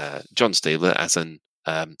in John Stabler, as an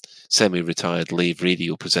semi-retired Lave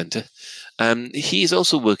radio presenter. He's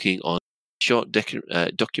also working on a short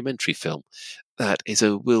documentary film that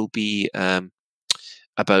will be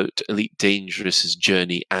about Elite Dangerous's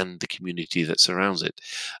journey and the community that surrounds it.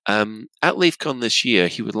 At LaveCon this year,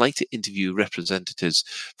 he would like to interview representatives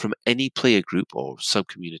from any player group or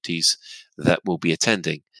sub-communities that will be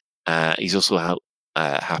attending. He's also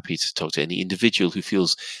happy to talk to any individual who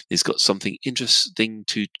feels he's got something interesting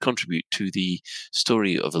to contribute to the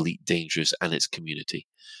story of Elite Dangerous and its community.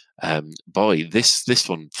 Boy, this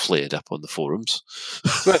one flared up on the forums.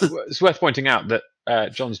 It's worth pointing out that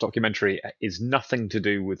John's documentary is nothing to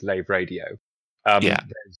do with Lave Radio.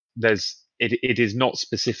 It is not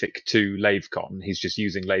specific to LaveCon. He's just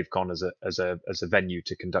using LaveCon as a venue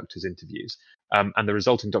to conduct his interviews. And the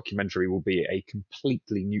resulting documentary will be a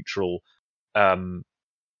completely neutral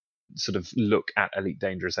sort of look at Elite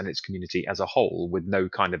Dangerous and its community as a whole, with no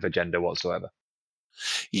kind of agenda whatsoever.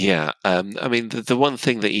 Yeah, I mean, the one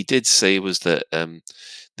thing that he did say was that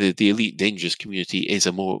the Elite Dangerous community is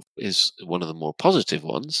one of the more positive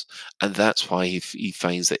ones, and that's why he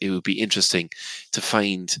finds that it would be interesting to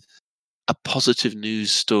find a positive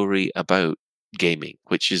news story about gaming,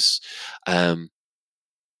 which is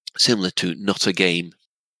similar to Not a Game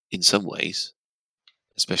in some ways,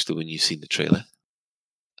 especially when you've seen the trailer.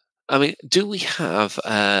 I mean, do we have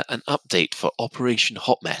an update for Operation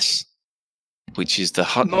Hot Mess, which is the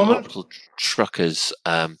Hutton Orbital Truckers'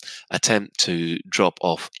 attempt to drop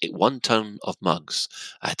off 1 ton of mugs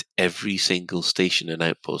at every single station and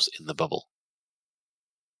outpost in the bubble?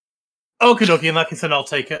 Okie dokie, in that case, then I'll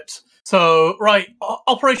take it. So, right,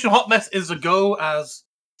 Operation Hot Mess is a go, as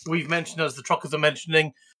we've mentioned, as the truckers are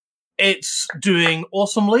mentioning. It's doing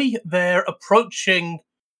awesomely. They're approaching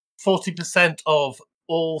 40% of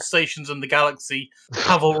all stations in the galaxy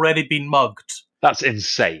have already been mugged. That's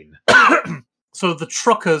insane. So the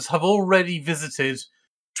truckers have already visited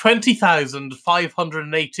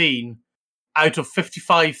 20,518 out of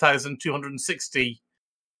 55,260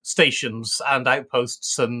 stations and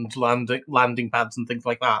outposts and landing pads and things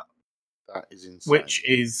like that. That is insane. Which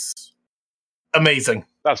is amazing.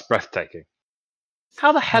 That's breathtaking.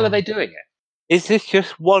 How the hell are they doing it? Is this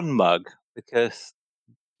just one mug? Because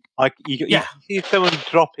you see someone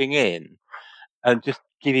dropping in and just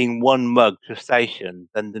giving one mug to a station,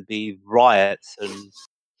 then there'd be riots and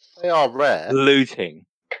they are rare looting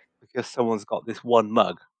because someone's got this one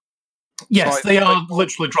mug. Yes, they are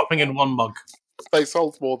literally dropping in one mug. If they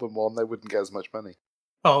sold more than one, they wouldn't get as much money.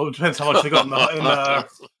 Oh, it depends how much they got in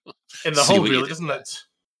the whole reel, doesn't it?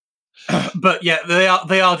 But yeah,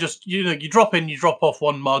 they are just, you drop in, you drop off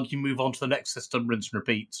one mug, you move on to the next system, rinse and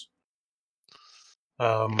repeat.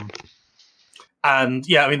 And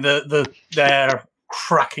yeah, I mean they're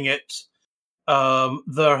cracking it.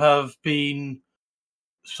 There have been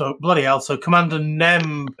bloody hell. So Commander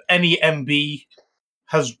NEMB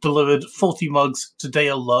has delivered 40 mugs today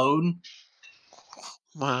alone.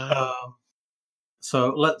 Wow.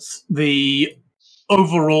 So the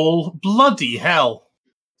overall, bloody hell.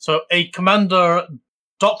 So a Commander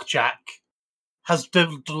Docjack has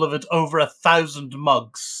delivered over 1,000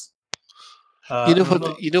 mugs. You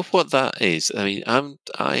know what that is. I mean, I'm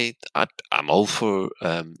all for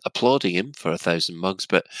applauding him for 1,000 mugs,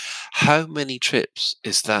 but how many trips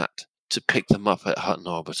is that to pick them up at Hutton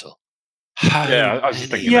Orbital. Yeah, I was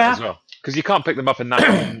just thinking that as well. Because you can't pick them up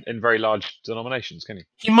in very large denominations, can you?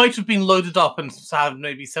 He might have been loaded up and had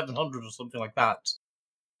maybe 700 or something like that.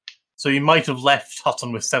 So he might have left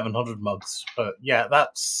Hutton with 700 mugs. But yeah,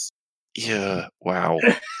 that's... Yeah, wow.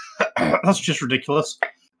 That's just ridiculous.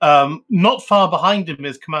 Not far behind him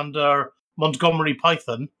is Commander Montgomery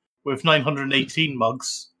Python with 918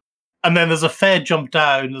 mugs. And then there's a fair jump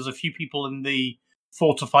down. There's a few people in the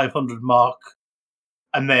 400 to 500 mark.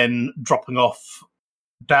 And then dropping off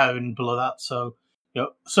down below that. So,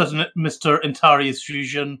 certain Mr. Antarius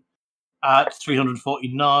Fusion at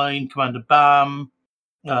 349, Commander Bam,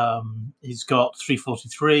 he's got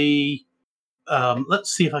 343.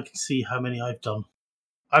 Let's see if I can see how many I've done.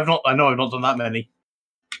 I know I've not done that many.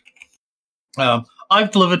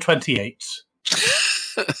 I've delivered 28.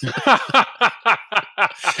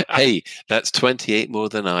 Hey, that's 28 more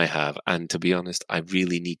than I have, and to be honest, I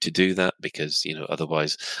really need to do that because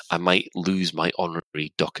otherwise I might lose my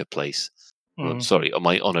honorary docker place. Well, sorry,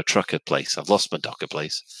 my honor trucker place. I've lost my docker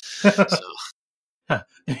place. So.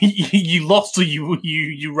 You lost, or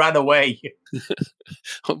you ran away.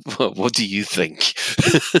 What do you think?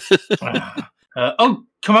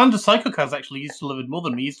 Commander Psychocaz actually he's delivered more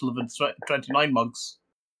than me. He's delivered 29 mugs.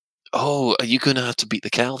 Oh, are you going to have to beat the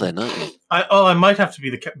cow then, aren't you? I might have to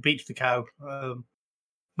beat the cow.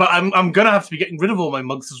 But I'm going to have to be getting rid of all my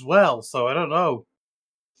mugs as well, so I don't know.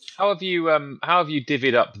 How have you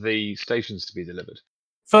divvied up the stations to be delivered?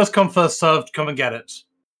 First come, first served, come and get it.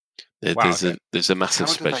 There's a massive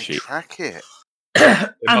How spreadsheet. Do they track it?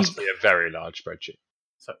 It must be a very large spreadsheet.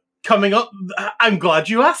 So, coming up, I'm glad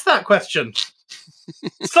you asked that question.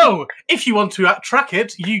 So, if you want to track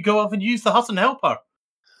it, you go off and use the Hutton Helper.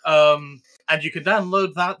 And you can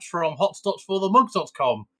download that from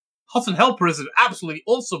hots.forthemugs.com. Hutton Helper is an absolutely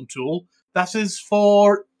awesome tool that is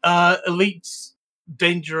for elite,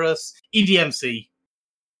 dangerous EDMC.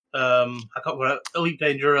 I can't remember. Elite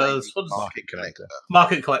Dangerous. Market Collector.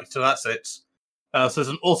 Market Collector, that's it. So there's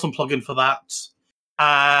an awesome plugin for that.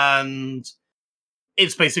 And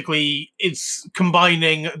it's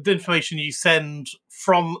combining the information you send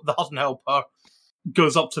from the Hutton Helper,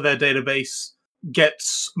 goes up to their database,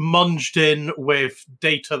 gets munged in with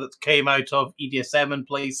data that came out of EDSM and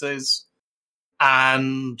places.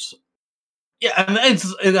 And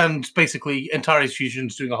basically Antarius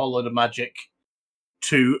Fusion's doing a whole load of magic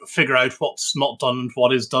to figure out what's not done and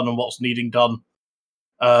what is done and what's needing done.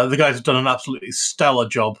 The guys have done an absolutely stellar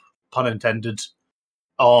job, pun intended,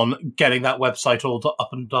 on getting that website all up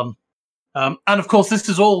and done. And of course, this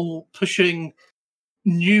is all pushing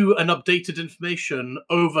new and updated information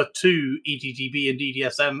over to EDDB and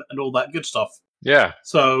EDSM and all that good stuff. Yeah.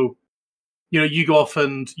 So, you go off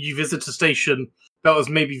and you visit a station that was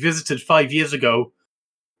maybe visited 5 years ago.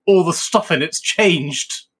 All the stuff in it's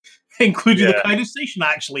changed, including the kind of station it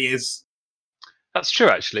actually is. That's true,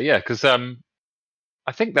 actually, yeah, because I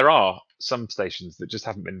think there are some stations that just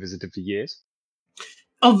haven't been visited for years.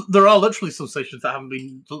 Oh, there are literally some stations that haven't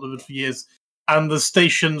been delivered for years. And the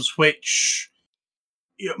stations which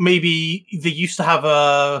maybe they used to have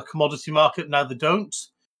a commodity market, now they don't.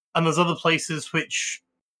 And there's other places which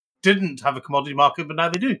didn't have a commodity market, but now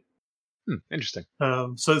they do. Interesting.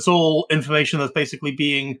 So it's all information that's basically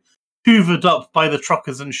being hoovered up by the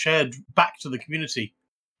truckers and shared back to the community.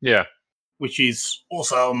 Yeah. Which is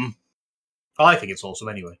awesome. I think it's awesome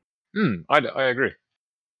anyway. I agree.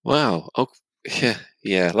 Wow. Oh,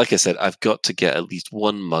 yeah. Like I said, I've got to get at least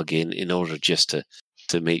one mug in order just to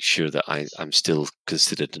make sure that I'm still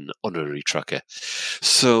considered an honorary trucker.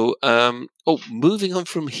 So, moving on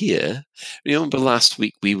from here, remember last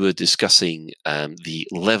week we were discussing the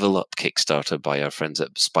Level Up Kickstarter by our friends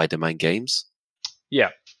at Spider-Man Games? Yeah.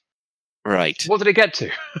 Right. What did it get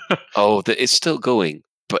to? It's still going,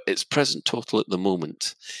 but its present total at the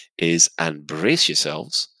moment is, and brace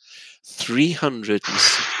yourselves,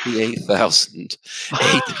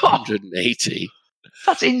 368,880.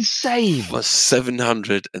 That's insane. Plus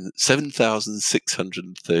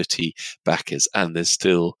 7,630 backers, and there's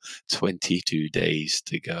still 22 days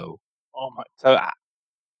to go. Oh my! So,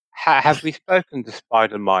 have we spoken to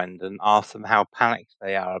Spider-Mind and asked them how panicked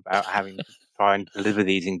they are about having to try and deliver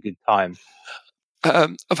these in good time?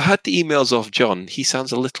 I've had the emails off John. He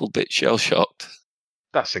sounds a little bit shell-shocked.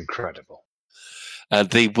 That's incredible.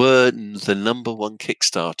 They were the number one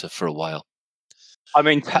Kickstarter for a while. I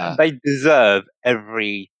mean, they deserve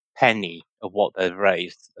every penny of what they've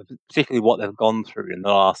raised, particularly what they've gone through in the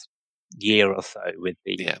last year or so with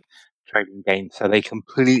the trading games. So they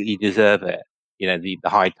completely deserve it. The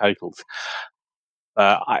high totals.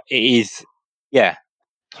 It is,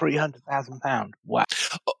 £300,000. Wow.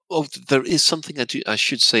 Oh, there is something I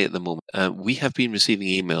should say at the moment. We have been receiving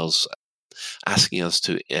emails asking us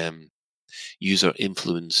to use our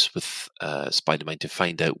influence with Spider-Man to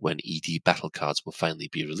find out when ED battle cards will finally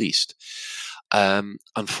be released.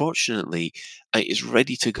 Unfortunately, it's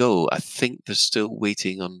ready to go. I think they're still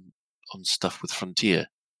waiting on stuff with Frontier.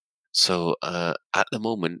 So at the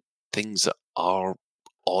moment, things are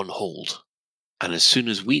on hold. And as soon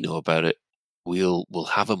as we know about it, we'll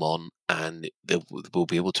have them on, and we'll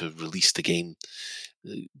be able to release the game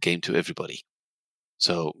to everybody.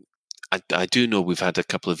 So I do know we've had a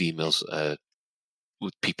couple of emails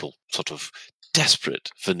with people sort of desperate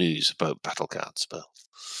for news about battle cards, but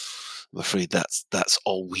I'm afraid that's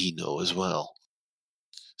all we know as well.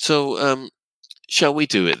 So shall we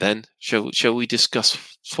do it then? Shall we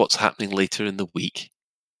discuss what's happening later in the week?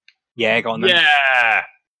 Yeah, go on then. Yeah.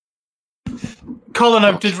 Colin,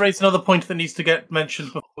 I did raise another point that needs to get mentioned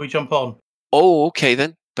before we jump on. Oh, okay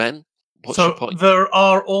then, Ben. What's your point? There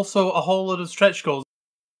are also a whole lot of stretch goals.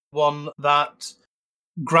 One that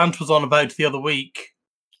Grant was on about the other week.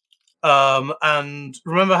 And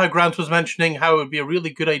remember how Grant was mentioning how it would be a really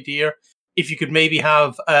good idea if you could maybe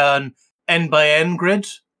have an N-by-N grid?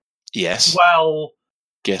 Yes. Well,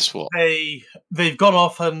 guess what? They've gone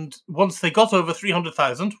off, and once they got over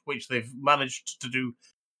 300,000, which they've managed to do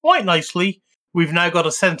quite nicely, we've now got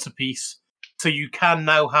a centerpiece. So you can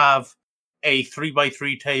now have a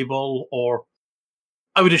 3x3 table, or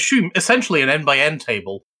I would assume essentially an N-by-N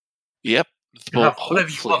table. Yep. Well, whatever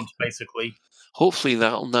you want, basically. Hopefully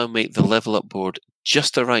that'll now make the level up board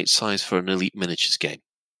just the right size for an Elite Miniatures game.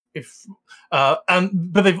 But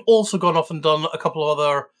they've also gone off and done a couple of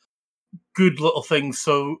other good little things.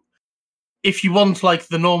 So if you want like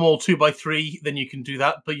the normal 2x3, then you can do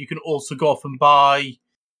that. But you can also go off and buy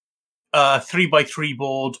a 3x3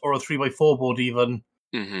 board or a 3x4 board even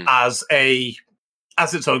as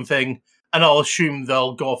its own thing. And I'll assume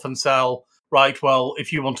they'll go off and sell. Right. Well,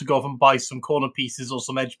 if you want to go off and buy some corner pieces or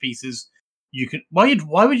some edge pieces, you can. Why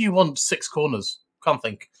would you want 6 corners? Can't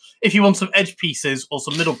think. If you want some edge pieces or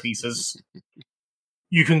some middle pieces,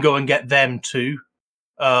 you can go and get them too.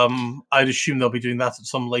 I'd assume they'll be doing that at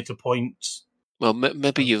some later point. Well,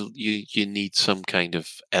 maybe you need some kind of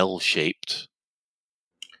L-shaped.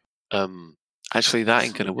 Actually, that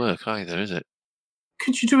ain't going to work either, is it?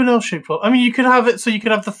 Could you do an L-shaped one? I mean, you could have it so you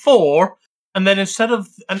could have the 4, and then instead of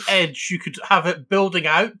an edge, you could have it building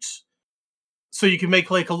out. So you can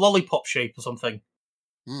make like a lollipop shape or something.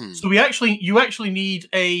 So you actually need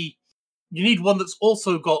one that's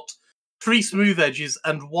also got 3 smooth edges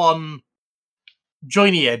and 1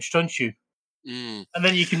 joiny edge, don't you? And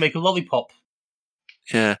then you can make a lollipop.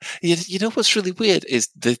 Yeah. You know what's really weird is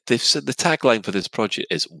they've said the tagline for this project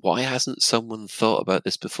is, why hasn't someone thought about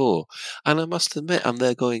this before? And I must admit, I'm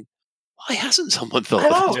there going, why hasn't someone thought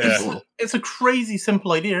about this before? It's a crazy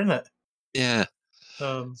simple idea, isn't it? Yeah.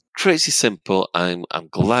 Crazy simple. I'm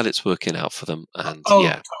glad it's working out for them, and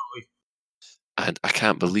yeah, totally. And I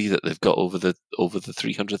can't believe that they've got over the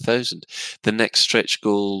 300,000. The next stretch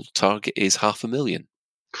goal target is 500,000.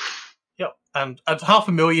 Yep, and at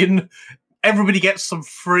 500,000, everybody gets some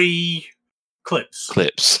free clips.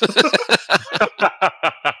 But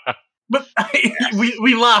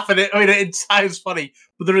we laugh at it. I mean, it sounds funny,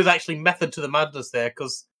 but there is actually method to the madness there,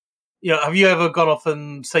 because. Have you ever gone off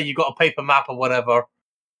and say you got a paper map or whatever,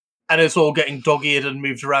 and it's all getting dog-eared and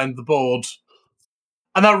moved around the board?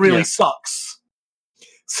 And that really sucks.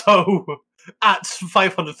 So at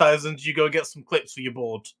 500,000, you go and get some clips for your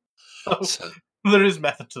board. So there is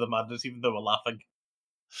method to the madness, even though we're laughing.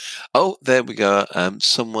 Oh, there we go.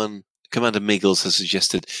 Commander Miggles has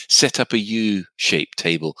suggested set up a U-shaped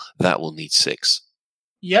table. That will need 6.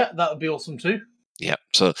 Yeah, that would be awesome too. Yeah,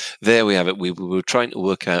 so there we have it. We were trying to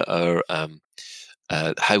work out our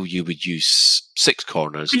how you would use 6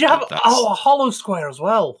 corners. Could you have a hollow square as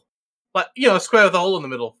well? Like, a square with a hole in the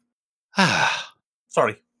middle.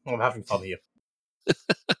 Sorry, I'm having fun here.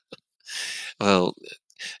 Well,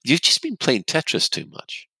 you've just been playing Tetris too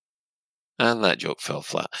much. And that joke fell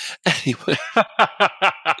flat. Anyway.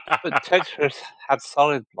 But Tetris had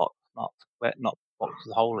solid blocks, not blocks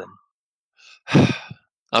with a hole in.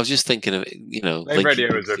 I was just thinking of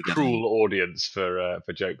Radio is a cruel audience for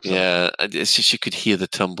jokes. Yeah, it's just you could hear the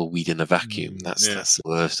tumbleweed in a vacuum. That's the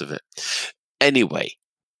worst of it. Anyway,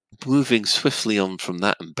 moving swiftly on from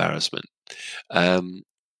that embarrassment.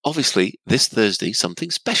 Obviously, this Thursday something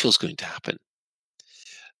special is going to happen.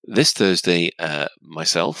 This Thursday,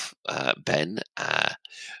 myself, Ben,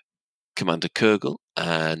 Commander Kurgle,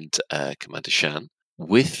 and Commander Shan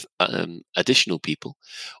with additional people,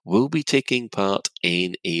 will be taking part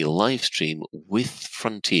in a live stream with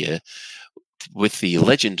Frontier with the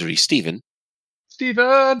legendary Stephen.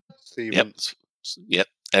 Stephen! Yep.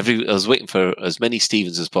 I was waiting for as many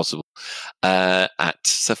Stevens as possible at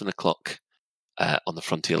 7 o'clock on the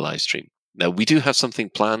Frontier live stream. Now, we do have something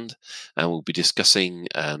planned, and we'll be discussing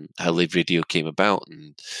how Live Radio came about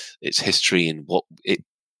and its history and what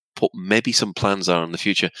maybe some plans are in the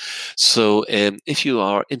future. So if you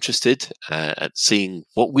are interested at seeing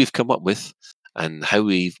what we've come up with and how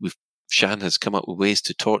Shan has come up with ways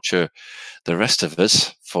to torture the rest of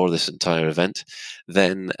us for this entire event,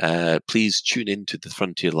 then please tune in to the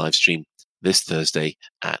Frontier live stream this Thursday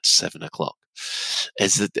at 7 o'clock.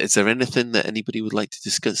 Is there anything that anybody would like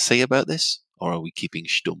to say about this, or are we keeping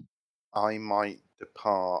stum? I might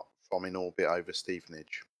depart from In Orbit over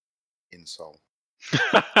Stevenage in Seoul.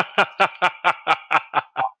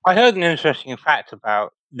 I heard an interesting fact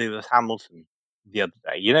about Lewis Hamilton the other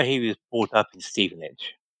day. You know, he was brought up in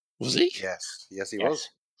Stevenage. Was he? Yes, he was.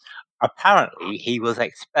 Apparently, he was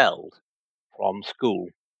expelled from school,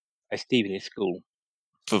 a Stevenage school.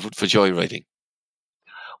 For joyriding?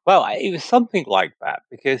 Well, it was something like that,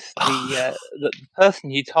 because the person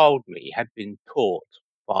who told me had been taught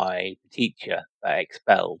by the teacher that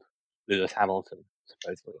expelled Lewis Hamilton,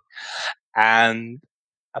 supposedly. And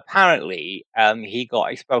apparently, he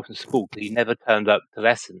got expelled from school because he never turned up to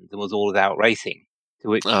lessons and was all about racing.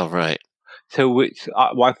 Oh, right. To which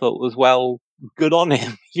I thought was, well, good on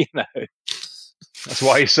him, you know. That's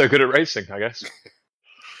why he's so good at racing, I guess.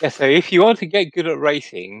 Yeah, so if you want to get good at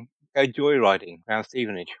racing, go joyriding around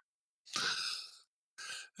Stevenage.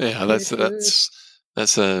 Yeah,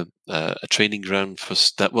 that's a training ground for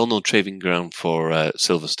that well-known training ground for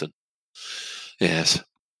Silverstone. Yes.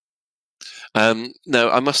 Now,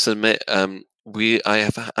 I must admit, I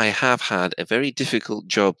have had a very difficult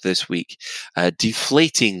job this week,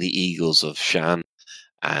 deflating the egos of Shan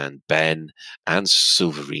and Ben and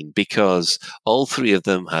Silverine, because all three of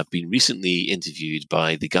them have been recently interviewed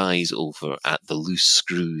by the guys over at the Loose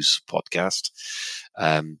Screws podcast.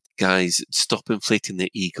 Guys, stop inflating their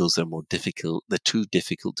egos. They're more difficult. They're too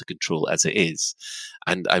difficult to control as it is.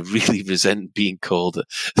 And I really resent being called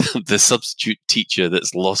the substitute teacher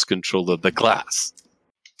that's lost control of the class.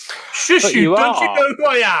 Shush you! Don't you know who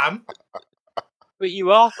I am? But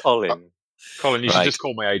you are, Colin. Colin, you should just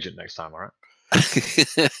call my agent next time, all right?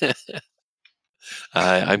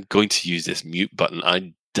 I'm going to use this mute button.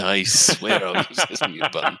 I swear I'll use this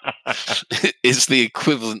mute button. It's the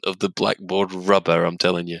equivalent of the blackboard rubber, I'm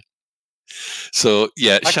telling you. So,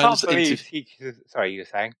 yeah, I can't believe sorry, you were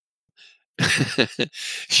saying?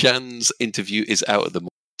 Shan's interview is out at the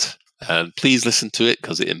moment. And please listen to it,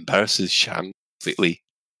 because it embarrasses Shan completely.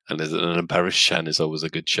 And an embarrassed Shan is always a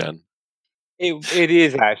good Shan. It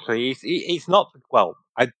is, actually. It's not... Well,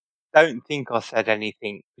 I don't think I said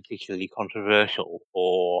anything particularly controversial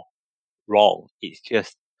or wrong. It's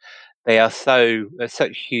just they're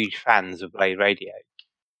such huge fans of Blade Radio.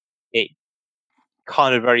 It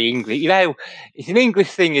kind of very English. You know, it's an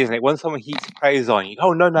English thing, isn't it? When someone heaps praise on you,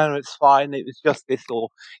 oh, no, it's fine. It was just this, or,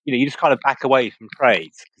 you know, you just kind of back away from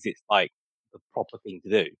praise because it's like the proper thing to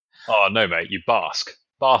do. Oh, no, mate, you bask.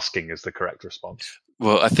 Basking is the correct response.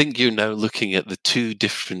 Well, I think you're now looking at the two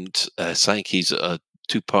different psyches,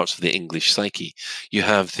 two parts of the English psyche. You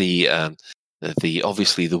have the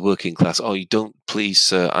obviously the working class. Oh, you don't, please,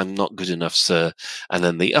 sir. I'm not good enough, sir. And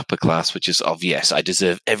then the upper class, which is, oh, yes, I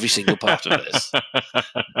deserve every single part of this.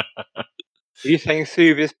 Are you saying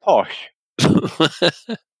Suv is posh?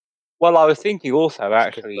 Well, I was thinking also,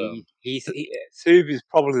 actually, Suv is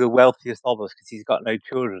probably the wealthiest of us because he's got no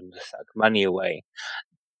children to suck money away.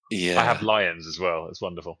 Yeah, I have lions as well. It's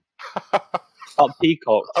wonderful. Not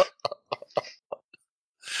peacocks.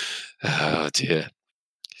 Oh dear.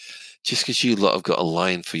 Just because you lot have got a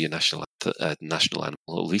lion for your national animal,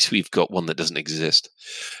 at least we've got one that doesn't exist.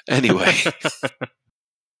 Anyway.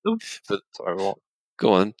 Sorry, what?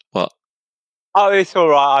 Go on. What? Oh, it's all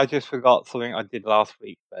right. I just forgot something I did last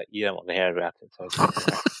week, but you don't want to hear about it. So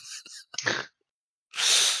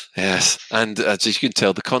Yes, and as you can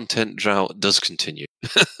tell, the content drought does continue.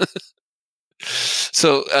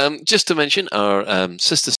 So, just to mention, our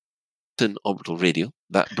sister station, Orbital Radio,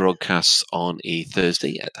 that broadcasts on a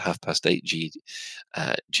Thursday at 8:30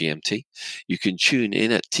 GMT. You can tune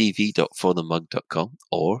in at tv.forthemug.com,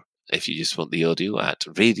 or if you just want the audio, at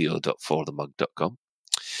radio.forthemug.com.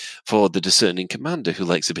 For the discerning commander who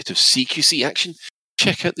likes a bit of CQC action,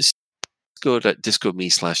 check out the Discord at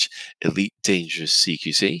discord.me/Elite Dangerous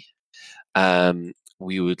CQC.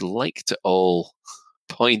 We would like to all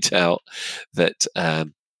point out that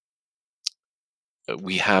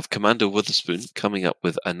we have Commander Witherspoon coming up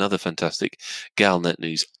with another fantastic Galnet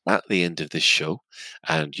news at the end of this show,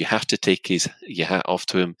 and you have to take your hat off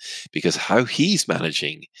to him, because how he's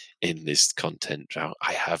managing in this content drought,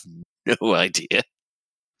 I have no idea.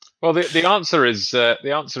 Well, the answer is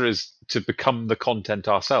to become the content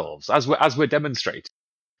ourselves, as we're demonstrating.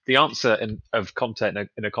 The answer of content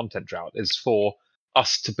in a content drought is for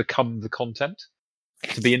us to become the content,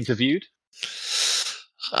 to be interviewed.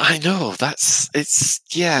 I know, it's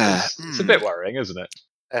a bit worrying, isn't it?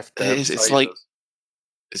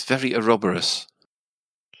 It's very Ouroboros.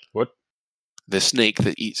 What? The snake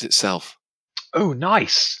that eats itself. Oh,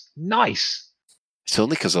 nice. It's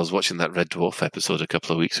only because I was watching that Red Dwarf episode a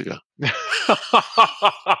couple of weeks ago. You're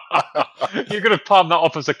going to palm that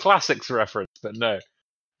off as a classics reference, but no.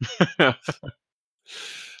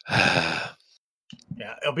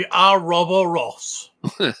 Yeah, it'll be our Robo Ross.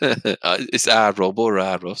 It's our Robo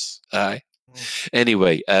Ross. Aye.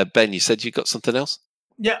 Anyway, Ben, you said you got something else?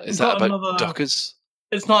 Yeah. Is that about Dockers?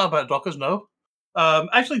 It's not about Dockers, no.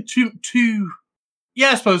 Actually, two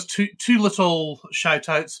little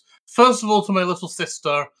shout-outs. First of all, to my little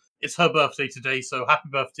sister. It's her birthday today, so happy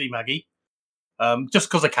birthday, Maggie. Just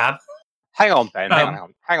because I can. Hang on, Ben. Hang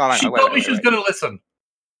on. She told me she was going to listen.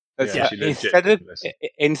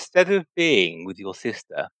 Instead of being with your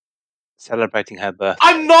sister, celebrating her birthday.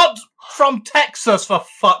 I'm not from Texas, for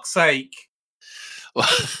fuck's sake. Well,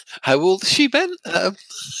 how old is she, Ben?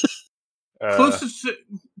 Closer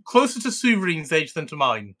to Sovereign's age than to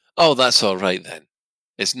mine. Oh, that's all right then.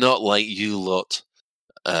 It's not like you lot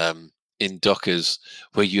in Dockers,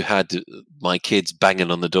 where you had my kids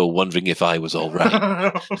banging on the door wondering if I was all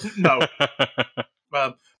right. No.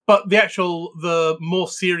 But the more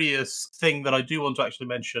serious thing that I do want to actually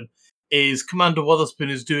mention is Commander Witherspoon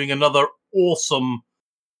is doing another awesome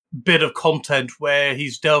bit of content where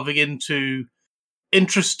he's delving into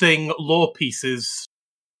interesting lore pieces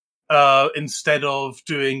instead of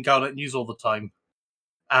doing Galnet news all the time.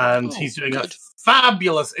 And he's doing a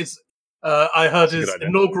fabulous... I heard his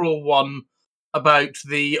inaugural one about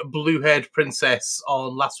the blue-haired princess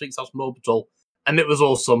on last week's Aston Orbital, and it was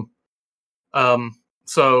awesome.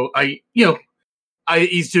 So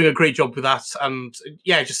he's doing a great job with that, and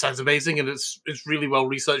it just sounds amazing, and it's really well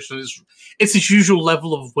researched, and it's his usual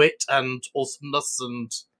level of wit and awesomeness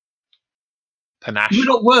and panache. You're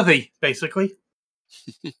not worthy, basically.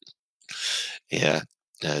 Yeah,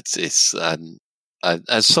 it's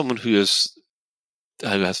as someone who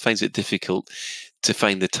finds it difficult to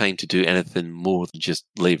find the time to do anything more than just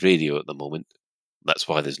live radio at the moment. That's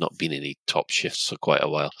why there's not been any top shifts for quite a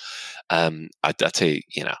while. I tell you,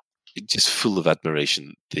 just full of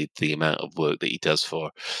admiration, the amount of work that he does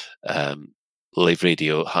for Live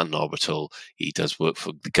Radio, Han Orbital. He does work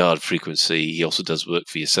for the Guard Frequency. He also does work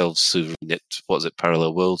for yourselves, Sovereign at,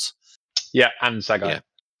 Parallel Worlds? Yeah, and Sagai. Yeah,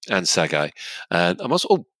 and Sagai. And I must,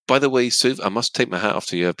 by the way, Suv, I must take my hat off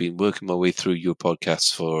to you. I've been working my way through your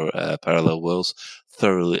podcasts for Parallel Worlds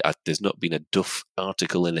thoroughly. There's not been a duff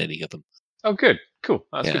article in any of them. Oh, good. Cool.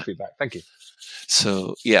 That's good feedback. Thank you.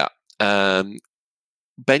 So, yeah.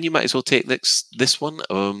 Ben, you might as well take this one.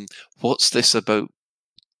 What's this about?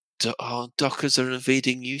 Dockers are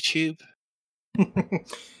invading YouTube?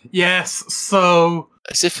 Yes, so...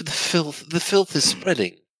 As if the filth is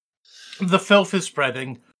spreading. The filth is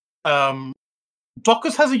spreading.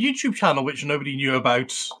 Dockers has a YouTube channel which nobody knew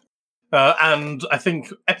about. And I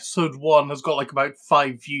think episode 1 has got about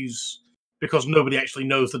 5 views because nobody actually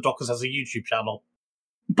knows that Dockers has a YouTube channel.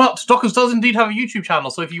 But Dockers does indeed have a YouTube channel,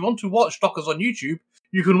 so if you want to watch Dockers on YouTube,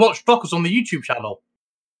 you can watch Dockers on the YouTube channel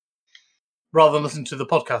rather than listen to the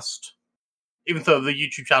podcast. Even though the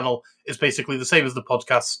YouTube channel is basically the same as the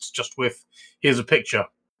podcast, just with here's a picture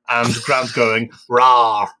and Grant going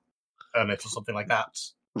 "rawr" on it or something like that.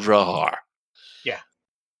 Rawr. Yeah.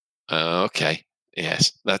 Okay.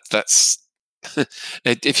 Yes. That's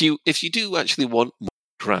if you do actually want more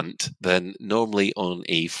Grant, then normally on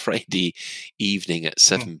a Friday evening at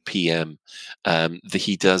 7 p.m.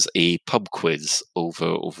 He does a pub quiz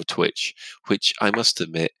over Twitch, which I must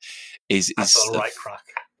admit is all right crack.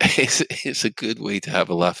 It's a good way to have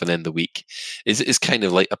a laugh and end the week. It's kind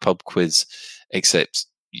of like a pub quiz, except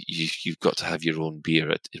you've got to have your own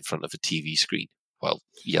beer in front of a TV screen while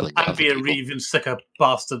yelling at and be people. a even sicker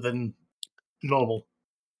bastard than normal.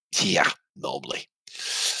 Yeah, normally.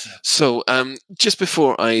 So, just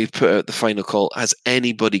before I put out the final call, has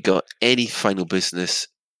anybody got any final business?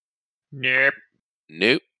 Nope.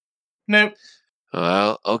 Nope.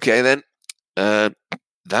 Well, okay then.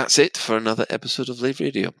 That's it for another episode of Live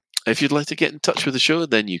Radio. If you'd like to get in touch with the show,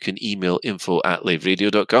 then you can email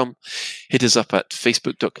info@laveradio.com, hit us up at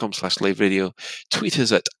facebook.com/laveradio, tweet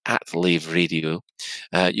us at @laveradio.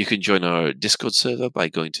 You can join our Discord server by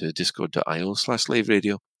going to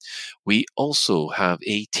discord.io/laveradio. We also have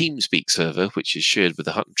a TeamSpeak server, which is shared with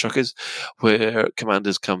the Hunt Truckers, where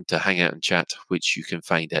commanders come to hang out and chat, which you can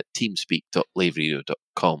find at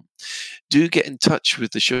teamspeak.laveradio.com. Do get in touch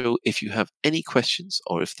with the show if you have any questions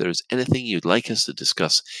or if there is anything you'd like us to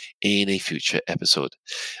discuss in a future episode.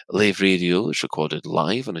 Lave Radio is recorded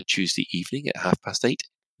live on a Tuesday evening at 8:30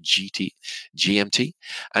 GMT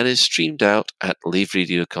and is streamed out at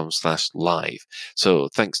laveradio.com/live. So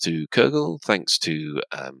thanks to Kurgle, thanks to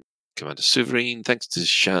Commander Sovereign, thanks to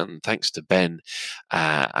Shan, thanks to Ben,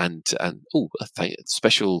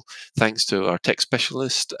 special thanks to our tech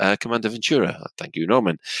specialist, Commander Ventura. Thank you,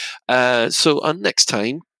 Norman. So on next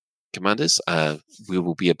time, Commanders, we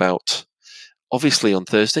will be about, obviously on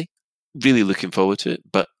Thursday. Really looking forward to it.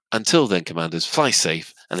 But until then, Commanders, fly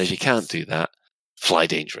safe. And if you can't do that, fly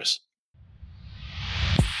dangerous.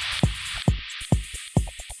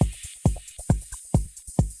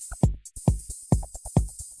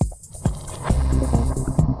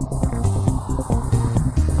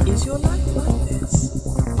 Is your life like this?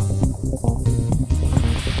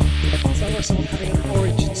 Sounds like someone having an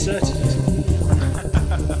orange inserted into it.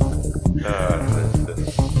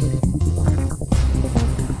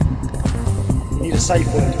 You need a safe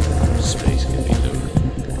word. Space can be low.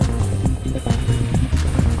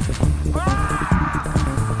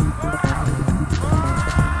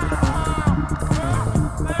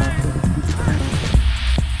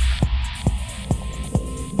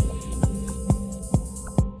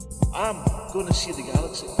 I'm gonna see the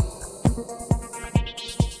galaxy.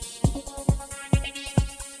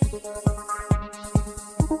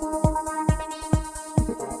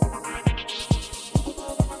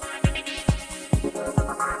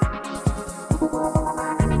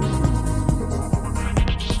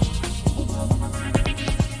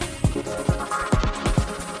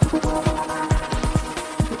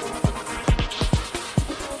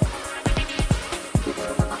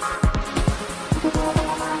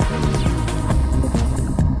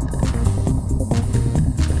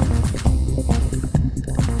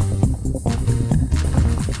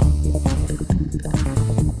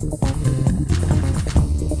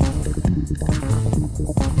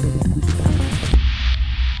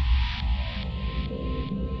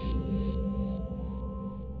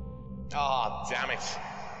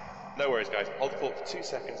 Hold the fort for 2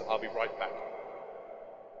 seconds. I'll be right back.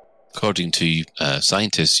 According to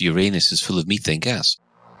scientists, Uranus is full of methane gas.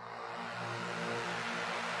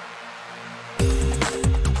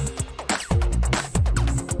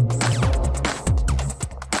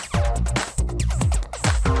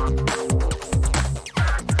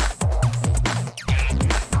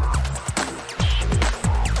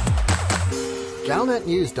 Galnet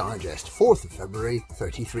News Digest, 4th of February,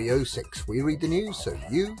 3306. We read the news so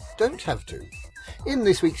you don't have to. In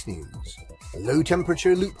this week's news, low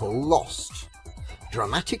temperature loophole lost.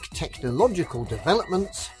 Dramatic technological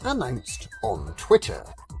developments announced on Twitter.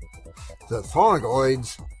 The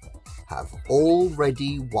Thargoids have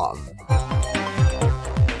already won.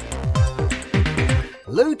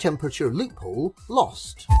 Low temperature loophole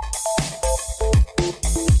lost.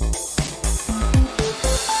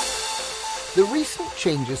 The recent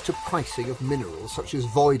changes to pricing of minerals such as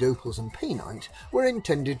void opals and painite were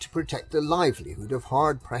intended to protect the livelihood of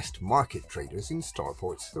hard-pressed market traders in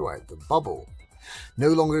starports throughout the bubble. No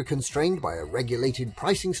longer constrained by a regulated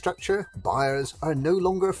pricing structure, buyers are no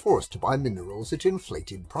longer forced to buy minerals at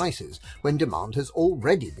inflated prices when demand has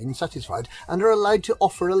already been satisfied and are allowed to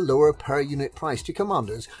offer a lower per unit price to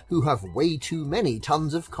commanders who have way too many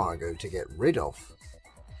tons of cargo to get rid of.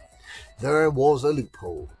 There was a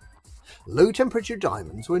loophole. Low-temperature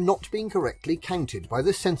diamonds were not being correctly counted by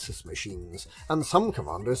the census machines, and some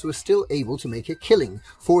commanders were still able to make a killing,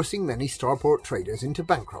 forcing many starport traders into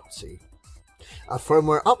bankruptcy. A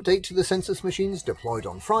firmware update to the census machines deployed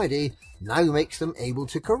on Friday now makes them able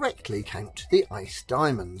to correctly count the ice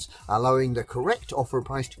diamonds, allowing the correct offer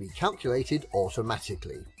price to be calculated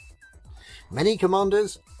automatically. Many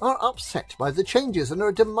commanders are upset by the changes and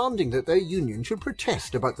are demanding that their union should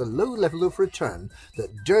protest about the low level of return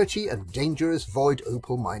that dirty and dangerous void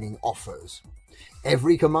opal mining offers.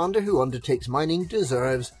 Every commander who undertakes mining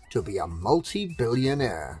deserves to be a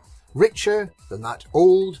multi-billionaire, richer than that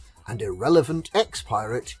old and irrelevant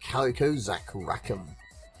ex-pirate Calico Zack Rackham.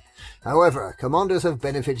 However, commanders have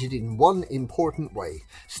benefited in one important way.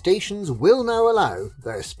 Stations will now allow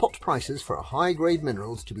their spot prices for high-grade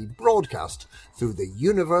minerals to be broadcast through the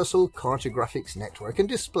Universal Cartographics Network and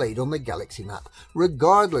displayed on the galaxy map,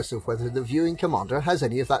 regardless of whether the viewing commander has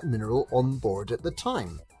any of that mineral on board at the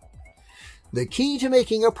time. The key to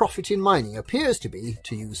making a profit in mining appears to be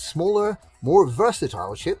to use smaller, more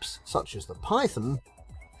versatile ships, such as the Python,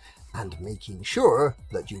 and making sure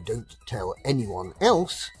that you don't tell anyone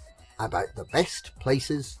else about the best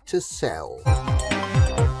places to sell.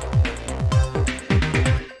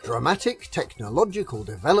 Dramatic technological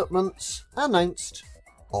developments announced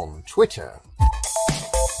on Twitter.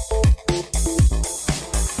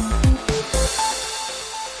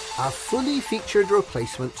 A fully featured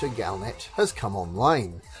replacement to Galnet has come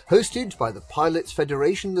online. Hosted by the Pilots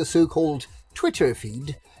Federation, the so-called Twitter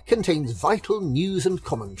feed contains vital news and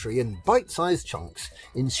commentary in bite-sized chunks,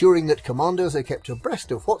 ensuring that commanders are kept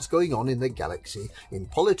abreast of what's going on in the galaxy in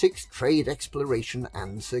politics, trade, exploration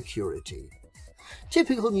and security.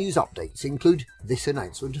 Typical news updates include this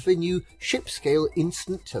announcement of a new ship-scale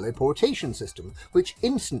instant teleportation system, which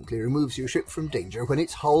instantly removes your ship from danger when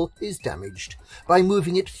its hull is damaged, by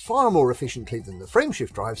moving it far more efficiently than the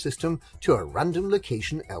frameshift drive system to a random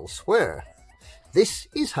location elsewhere. This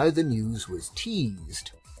is how the news was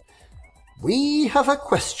teased. We have a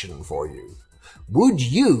question for you. Would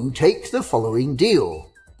you take the following deal?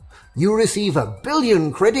 You receive 1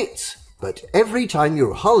 billion credits, but every time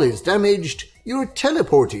your hull is damaged, you're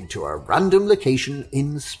teleported to a random location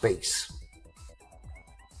in space.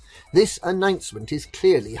 This announcement is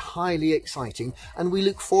clearly highly exciting, and we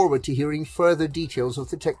look forward to hearing further details of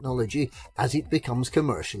the technology as it becomes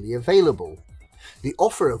commercially available. The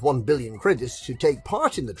offer of 1 billion credits to take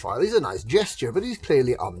part in the trial is a nice gesture, but is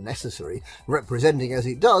clearly unnecessary, representing as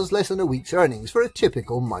it does less than a week's earnings for a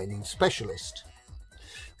typical mining specialist.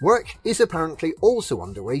 Work is apparently also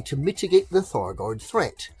underway to mitigate the Thargoid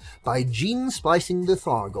threat, by gene-splicing the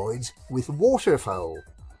Thargoids with waterfowl.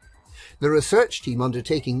 The research team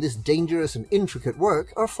undertaking this dangerous and intricate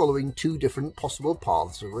work are following 2 different possible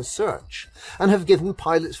paths of research, and have given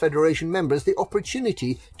Pilots Federation members the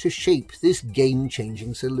opportunity to shape this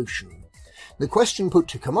game-changing solution. The question put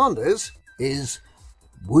to commanders is,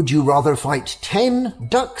 would you rather fight 10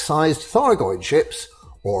 duck-sized Thargoid ships,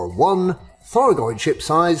 or 1 Thargoid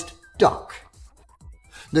ship-sized duck?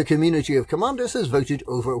 The community of commanders has voted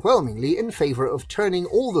overwhelmingly in favour of turning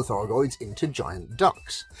all the Thargoids into giant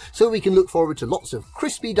ducks, so we can look forward to lots of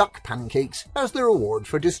crispy duck pancakes as the reward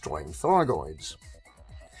for destroying Thargoids.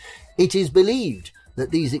 It is believed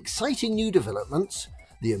that these exciting new developments,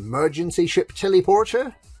 the emergency ship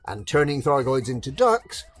teleporter, and turning Thargoids into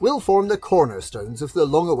ducks, will form the cornerstones of the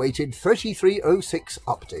long-awaited 3306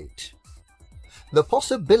 update. The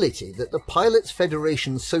possibility that the Pilots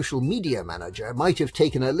Federation's social media manager might have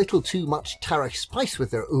taken a little too much Tarek spice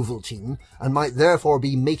with their Ovaltine, and might therefore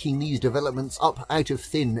be making these developments up out of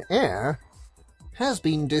thin air, has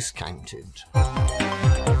been discounted.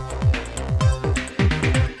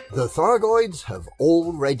 The Thargoids have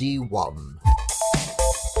already won.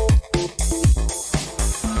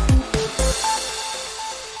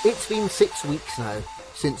 It's been 6 weeks now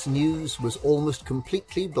since news was almost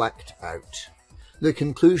completely blacked out. The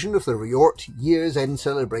conclusion of the Riort Year's End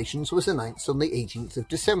celebrations was announced on the 18th of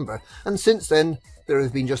December, and since then there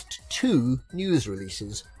have been just 2 news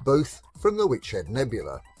releases, both from the Witchhead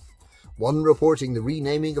Nebula. One reporting the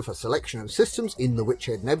renaming of a selection of systems in the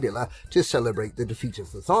Witchhead Nebula to celebrate the defeat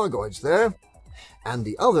of the Thargoids there, and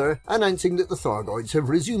the other announcing that the Thargoids have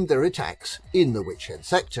resumed their attacks in the Witchhead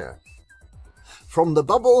sector. From the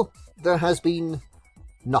bubble, there has been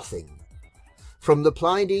nothing. From the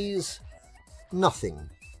Pleiades, nothing.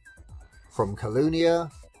 From Colonia,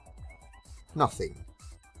 nothing.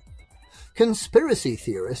 Conspiracy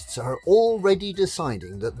theorists are already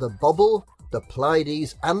deciding that the bubble, the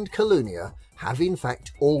Pleiades and Colonia have in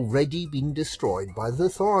fact already been destroyed by the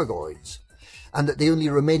Thargoids, and that the only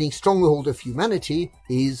remaining stronghold of humanity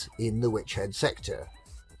is in the Witchhead sector.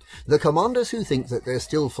 The commanders who think that they're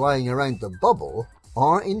still flying around the bubble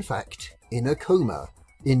are in fact in a coma,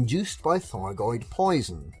 induced by Thargoid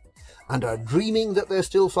poison, and are dreaming that they're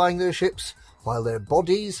still flying their ships, while their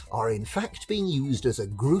bodies are in fact being used as a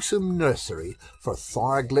gruesome nursery for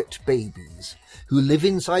Tharglet babies, who live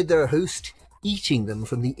inside their host, eating them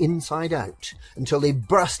from the inside out, until they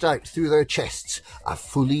burst out through their chests, a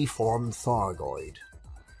fully formed Thargoid.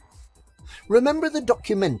 Remember the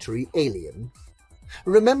documentary Alien?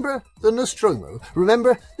 Remember the Nostromo?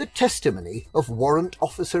 Remember the testimony of Warrant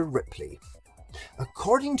Officer Ripley?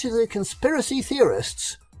 According to the conspiracy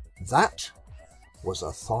theorists, that was a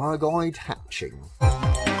Thargoid hatching.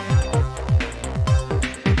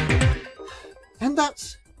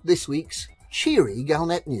 that's this week's cheery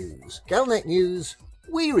Galnet News. Galnet News,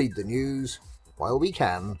 we read the news while we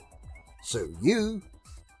can, so you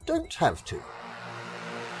don't have to.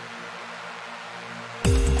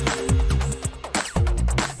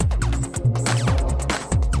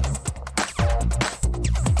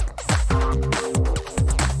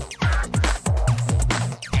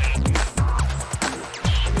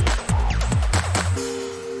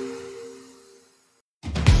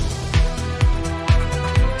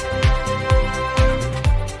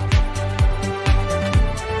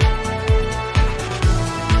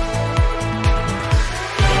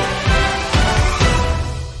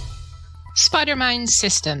 Spider-Mind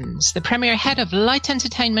Systems, the premier head of light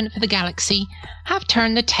entertainment for the galaxy, have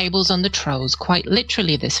turned the tables on the trolls quite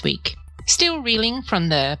literally this week. Still reeling from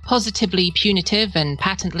the positively punitive and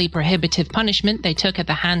patently prohibitive punishment they took at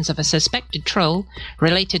the hands of a suspected troll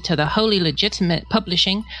related to the wholly legitimate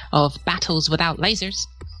publishing of Battles Without Lasers,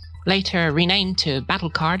 later renamed to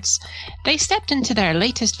Battle Cards, they stepped into their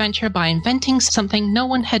latest venture by inventing something no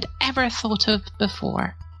one had ever thought of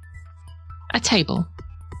before. A table.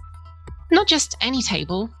 Not just any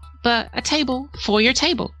table, but a table for your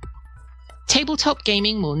table. Tabletop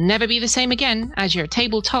gaming will never be the same again, as your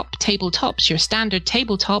tabletop tabletops your standard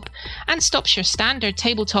tabletop and stops your standard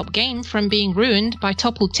tabletop game from being ruined by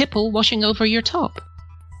topple tipple washing over your top.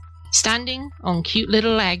 Standing on cute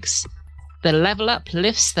little legs, the level up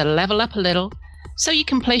lifts the level up a little, so you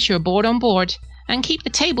can place your board on board and keep the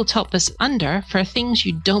tabletop that's under for things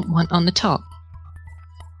you don't want on the top.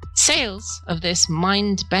 Sales of this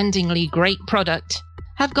mind-bendingly great product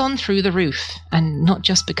have gone through the roof, and not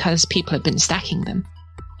just because people have been stacking them.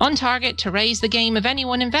 On target to raise the game of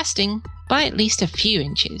anyone investing by at least a few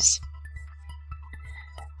inches.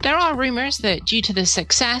 There are rumours that due to the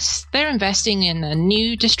success, they're investing in a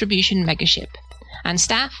new distribution megaship, and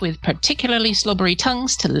staff with particularly slobbery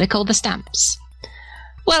tongues to lick all the stamps.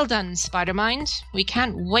 Well done, Spider-Mind. We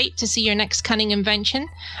can't wait to see your next cunning invention,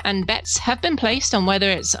 and bets have been placed on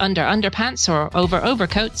whether it's under underpants or over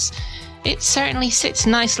overcoats. It certainly sits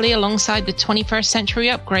nicely alongside the 21st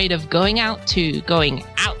century upgrade of going out to going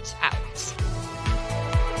out.